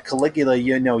myself. But yeah, Caligula,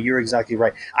 you're exactly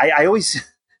right. I always,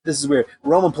 this is weird.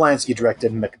 Roman Polanski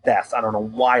directed Macbeth. I don't know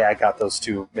why I got those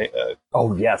two.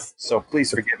 Oh yes. So please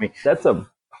forgive me. That's a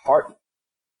hard.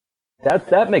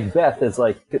 That Macbeth is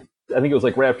like, I think it was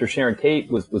like right after Sharon Tate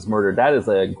was murdered. That is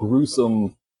a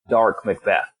gruesome, dark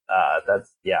Macbeth.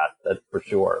 That's for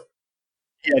sure.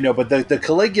 Yeah, no, but the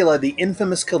Caligula, the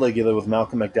infamous Caligula with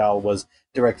Malcolm McDowell, was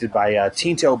directed by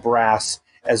Tinto Brass,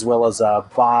 as well as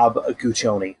Bob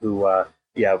Guccione, who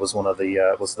was one of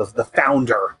the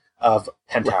founder of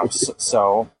Penthouse.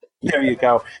 So there you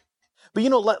go.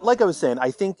 But like I was saying,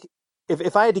 I think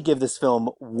if I had to give this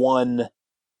film one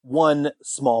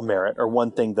small merit, or one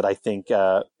thing that I think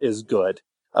is good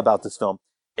about this film,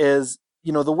 is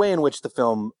the way in which the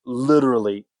film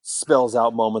literally spells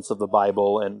out moments of the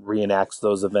Bible and reenacts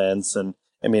those events. And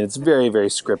I mean, it's very, very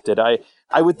scripted.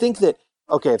 I would think that,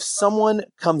 okay, if someone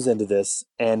comes into this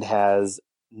and has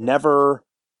never,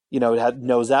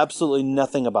 knows absolutely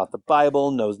nothing about the Bible,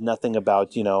 knows nothing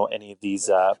about, any of these,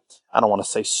 I don't want to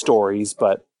say stories,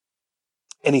 but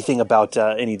anything about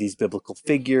any of these biblical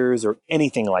figures or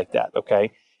anything like that,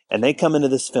 okay? and they come into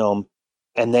this film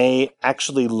and they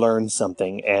actually learn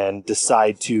something and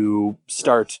decide to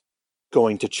start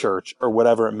going to church or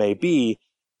whatever it may be,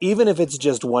 even if it's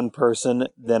just one person,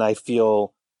 then I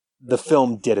feel the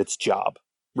film did its job,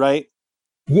 right?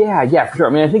 Yeah, for sure. I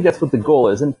mean, I think that's what the goal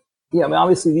is. And yeah, I mean,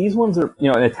 obviously these ones are,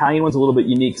 an Italian one's a little bit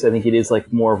unique, so I think it is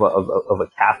like more of a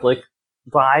Catholic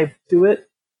vibe to it,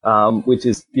 which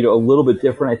is, a little bit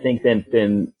different, I think,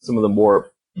 than some of the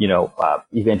more,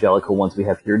 evangelical ones we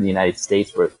have here in the United States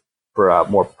for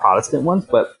more Protestant ones.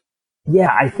 But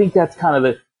yeah, I think that's kind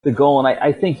of the goal. And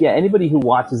I think, anybody who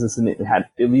watches this and at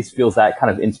least feels that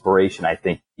kind of inspiration, I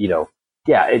think,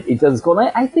 it does its goal.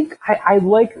 And I think I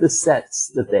like the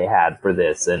sets that they had for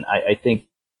this. And I think,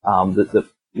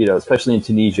 especially in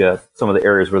Tunisia, some of the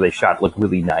areas where they shot look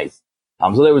really nice.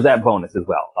 So there was that bonus as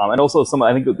well. And also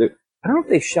I don't know if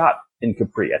they shot in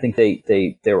Capri. I think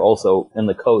they were also in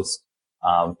the coast,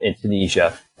 in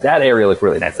Tunisia. That area looked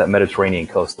really nice, that Mediterranean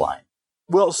coastline.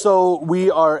 Well, so we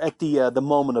are at the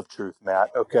moment of truth, Matt.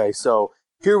 Okay, so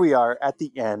here we are at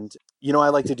the end. I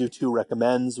like to do 2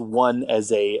 recommends, one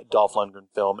as a Dolph Lundgren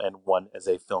film and one as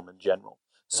a film in general.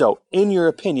 So in your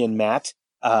opinion, Matt,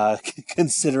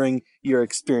 considering your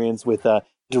experience with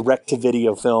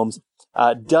direct-to-video films,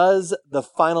 does The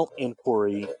Final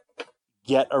Inquiry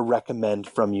get a recommend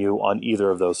from you on either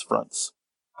of those fronts?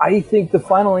 I think The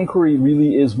Final Inquiry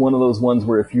really is one of those ones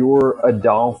where if you're a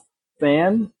Dolph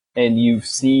fan and you've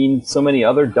seen so many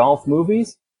other Dolph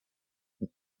movies,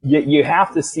 you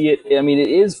have to see it. I mean, it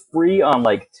is free on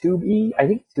like Tubi. I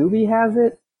think Tubi has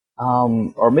it,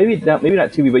 or maybe not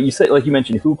Tubi. But you said, like you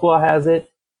mentioned, Hoopla has it.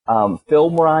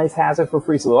 FilmRise has it for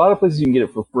free. So a lot of places you can get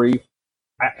it for free.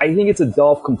 I think it's a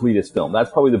Dolph completist film.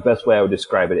 That's probably the best way I would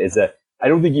describe it. Is that I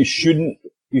don't think you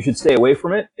should stay away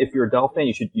from it. If you're a Dolph fan,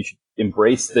 you should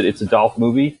embrace that it's a Dolph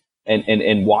movie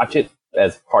and watch it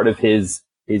as part of his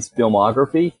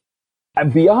filmography.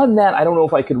 And beyond that, I don't know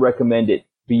if I could recommend it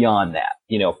beyond that,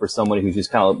 for someone who's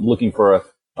just kind of looking for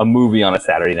a movie on a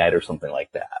Saturday night or something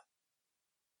like that.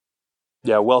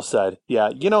 Yeah, well said.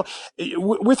 Yeah,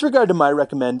 with regard to my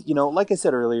recommend, like I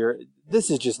said earlier, this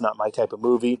is just not my type of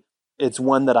movie. It's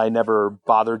one that I never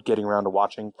bothered getting around to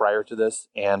watching prior to this,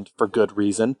 and for good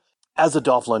reason. As a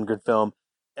Dolph Lundgren film,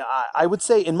 I would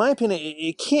say, in my opinion,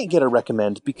 it can't get a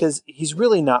recommend because he's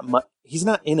really he's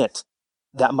not in it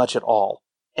that much at all.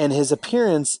 And his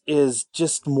appearance is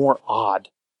just more odd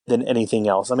than anything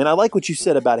else. I mean, I like what you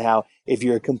said about how if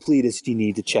you're a completist, you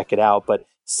need to check it out. But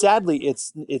sadly,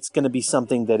 it's going to be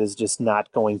something that is just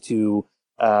not going to,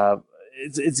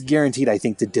 it's guaranteed, I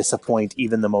think, to disappoint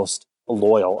even the most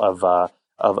loyal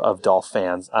of Dolph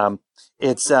fans.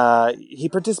 He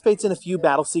participates in a few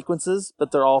battle sequences,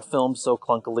 but they're all filmed so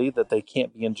clunkily that they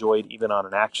can't be enjoyed even on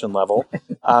an action level.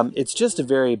 It's just a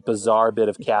very bizarre bit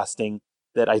of casting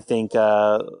that I think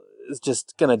is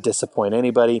just going to disappoint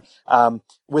anybody.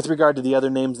 With regard to the other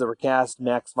names that were cast,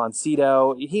 Max von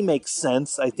Sydow, he makes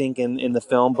sense, I think, in the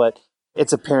film, but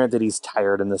it's apparent that he's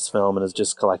tired in this film and is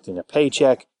just collecting a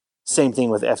paycheck. Same thing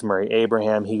with F. Murray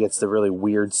Abraham. He gets the really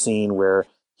weird scene where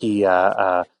he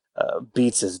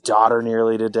beats his daughter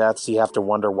nearly to death, so you have to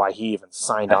wonder why he even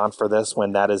signed on for this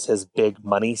when that is his big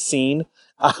money scene.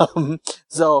 I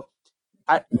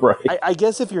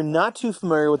guess if you're not too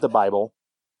familiar with the Bible,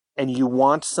 and you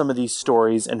want some of these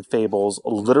stories and fables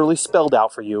literally spelled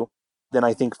out for you, then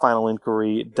I think Final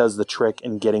Inquiry does the trick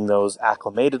in getting those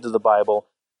acclimated to the Bible.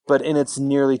 But in its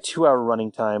nearly 2-hour running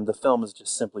time, the film is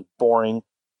just simply boring.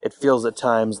 It feels at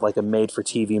times like a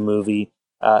made-for-TV movie,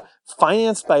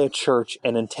 financed by a church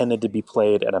and intended to be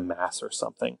played at a mass or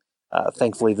something.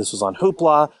 Thankfully, this was on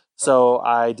Hoopla, so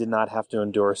I did not have to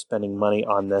endure spending money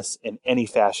on this in any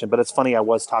fashion. But it's funny, I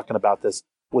was talking about this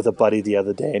with a buddy the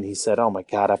other day, and he said, "Oh my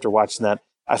God, after watching that,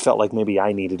 I felt like maybe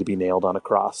I needed to be nailed on a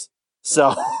cross."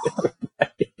 So,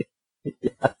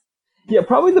 yeah,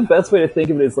 probably the best way to think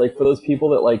of it is like for those people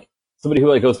that like somebody who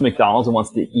like goes to McDonald's and wants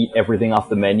to eat everything off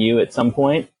the menu at some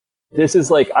point. This is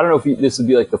like, I don't know if this would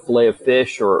be like the fillet of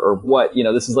fish or what,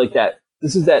 this is like that.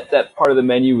 This is that part of the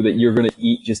menu that you're going to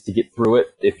eat just to get through it.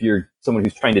 If you're someone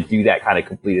who's trying to do that kind of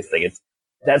completist thing,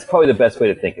 that's probably the best way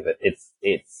to think of it.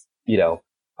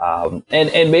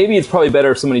 And maybe it's probably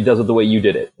better if somebody does it the way you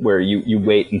did it, where you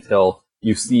wait until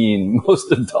you've seen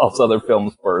most of Dolph's other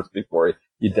films first before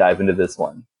you dive into this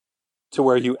one. To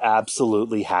where you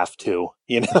absolutely have to,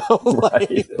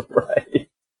 Right.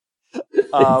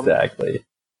 Exactly.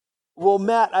 Well,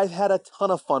 Matt, I've had a ton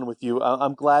of fun with you.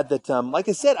 I'm glad that, like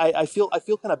I said, I feel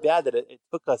kind of bad that it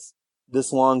took us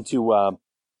this long to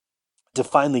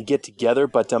finally get together.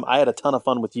 But I had a ton of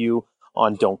fun with you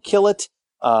on Don't Kill It.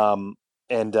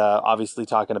 And obviously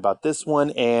talking about this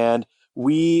one. And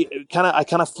I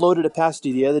kind of floated it past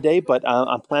you the other day, but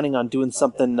I'm planning on doing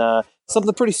something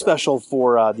pretty special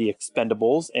for the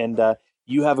Expendables, and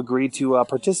you have agreed to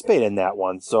participate in that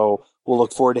one. So we'll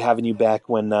look forward to having you back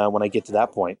when I get to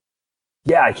that point.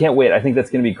 Yeah, I can't wait. I think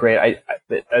that's going to be great.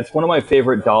 It's one of my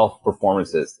favorite Dolph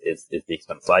performances. Is the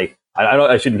Expendables. So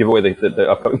I shouldn't give away the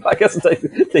upcoming podcast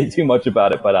and say too much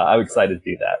about it, but I'm excited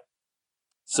to do that.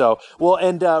 So, well,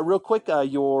 and real quick,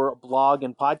 your blog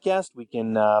and podcast, we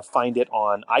can find it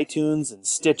on iTunes and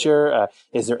Stitcher.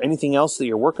 Is there anything else that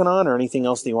you're working on, or anything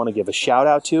else that you want to give a shout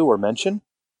out to or mention?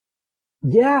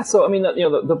 Yeah, so I mean,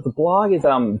 the blog is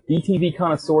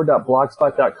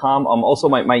dtvconnoisseur.blogspot.com. Also,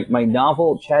 my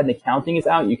novel Chad in Accounting is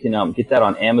out. You can get that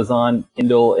on Amazon,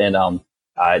 Kindle, and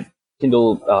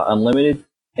Kindle Unlimited.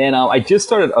 And I just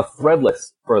started a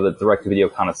Threadless for the direct-to-video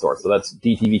connoisseur. So that's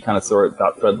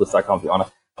dtvconnoisseur.threadless.com if you want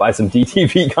to buy some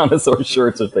DTV connoisseur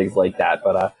shirts or things like that.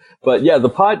 But yeah, the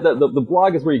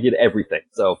blog is where you get everything.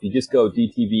 So if you just go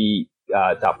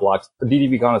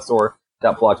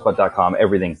dtvconnoisseur.blogspot.com,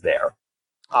 everything's there.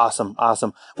 Awesome.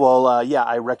 Well, yeah,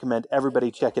 I recommend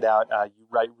everybody check it out. You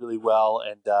write really well,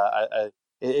 and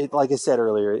like I said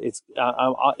earlier, it's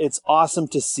awesome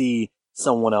to see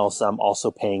someone else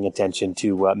also paying attention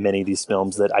to many of these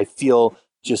films that I feel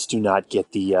just do not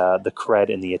get the cred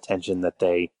and the attention that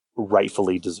they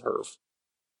rightfully deserve.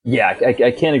 Yeah,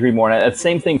 I can't agree more. And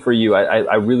same thing for you.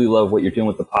 I really love what you're doing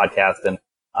with the podcast, and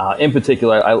in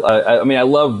particular, I mean, I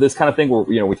love this kind of thing where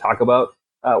we talk about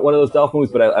one of those Dolph movies,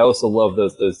 but I also love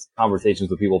those conversations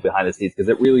with people behind the scenes, because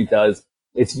it really does.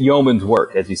 It's yeoman's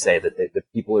work, as you say, that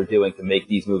people are doing to make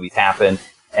these movies happen.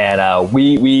 And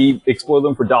we explore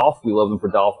them for Dolph. We love them for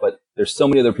Dolph, but there's so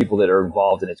many other people that are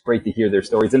involved, and it's great to hear their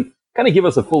stories and kind of give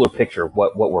us a fuller picture of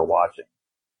what we're watching.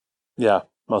 Yeah,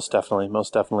 most definitely.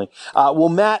 Well,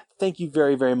 Matt, thank you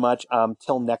very, very much.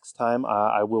 Till next time,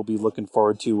 I will be looking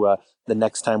forward to the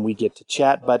next time we get to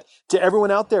chat. But to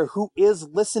everyone out there who is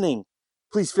listening,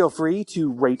 please feel free to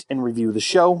rate and review the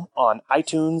show on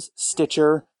iTunes,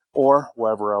 Stitcher, or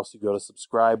wherever else you go to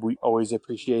subscribe. We always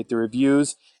appreciate the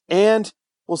reviews. And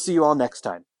we'll see you all next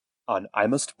time on I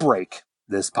Must Break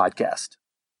This Podcast.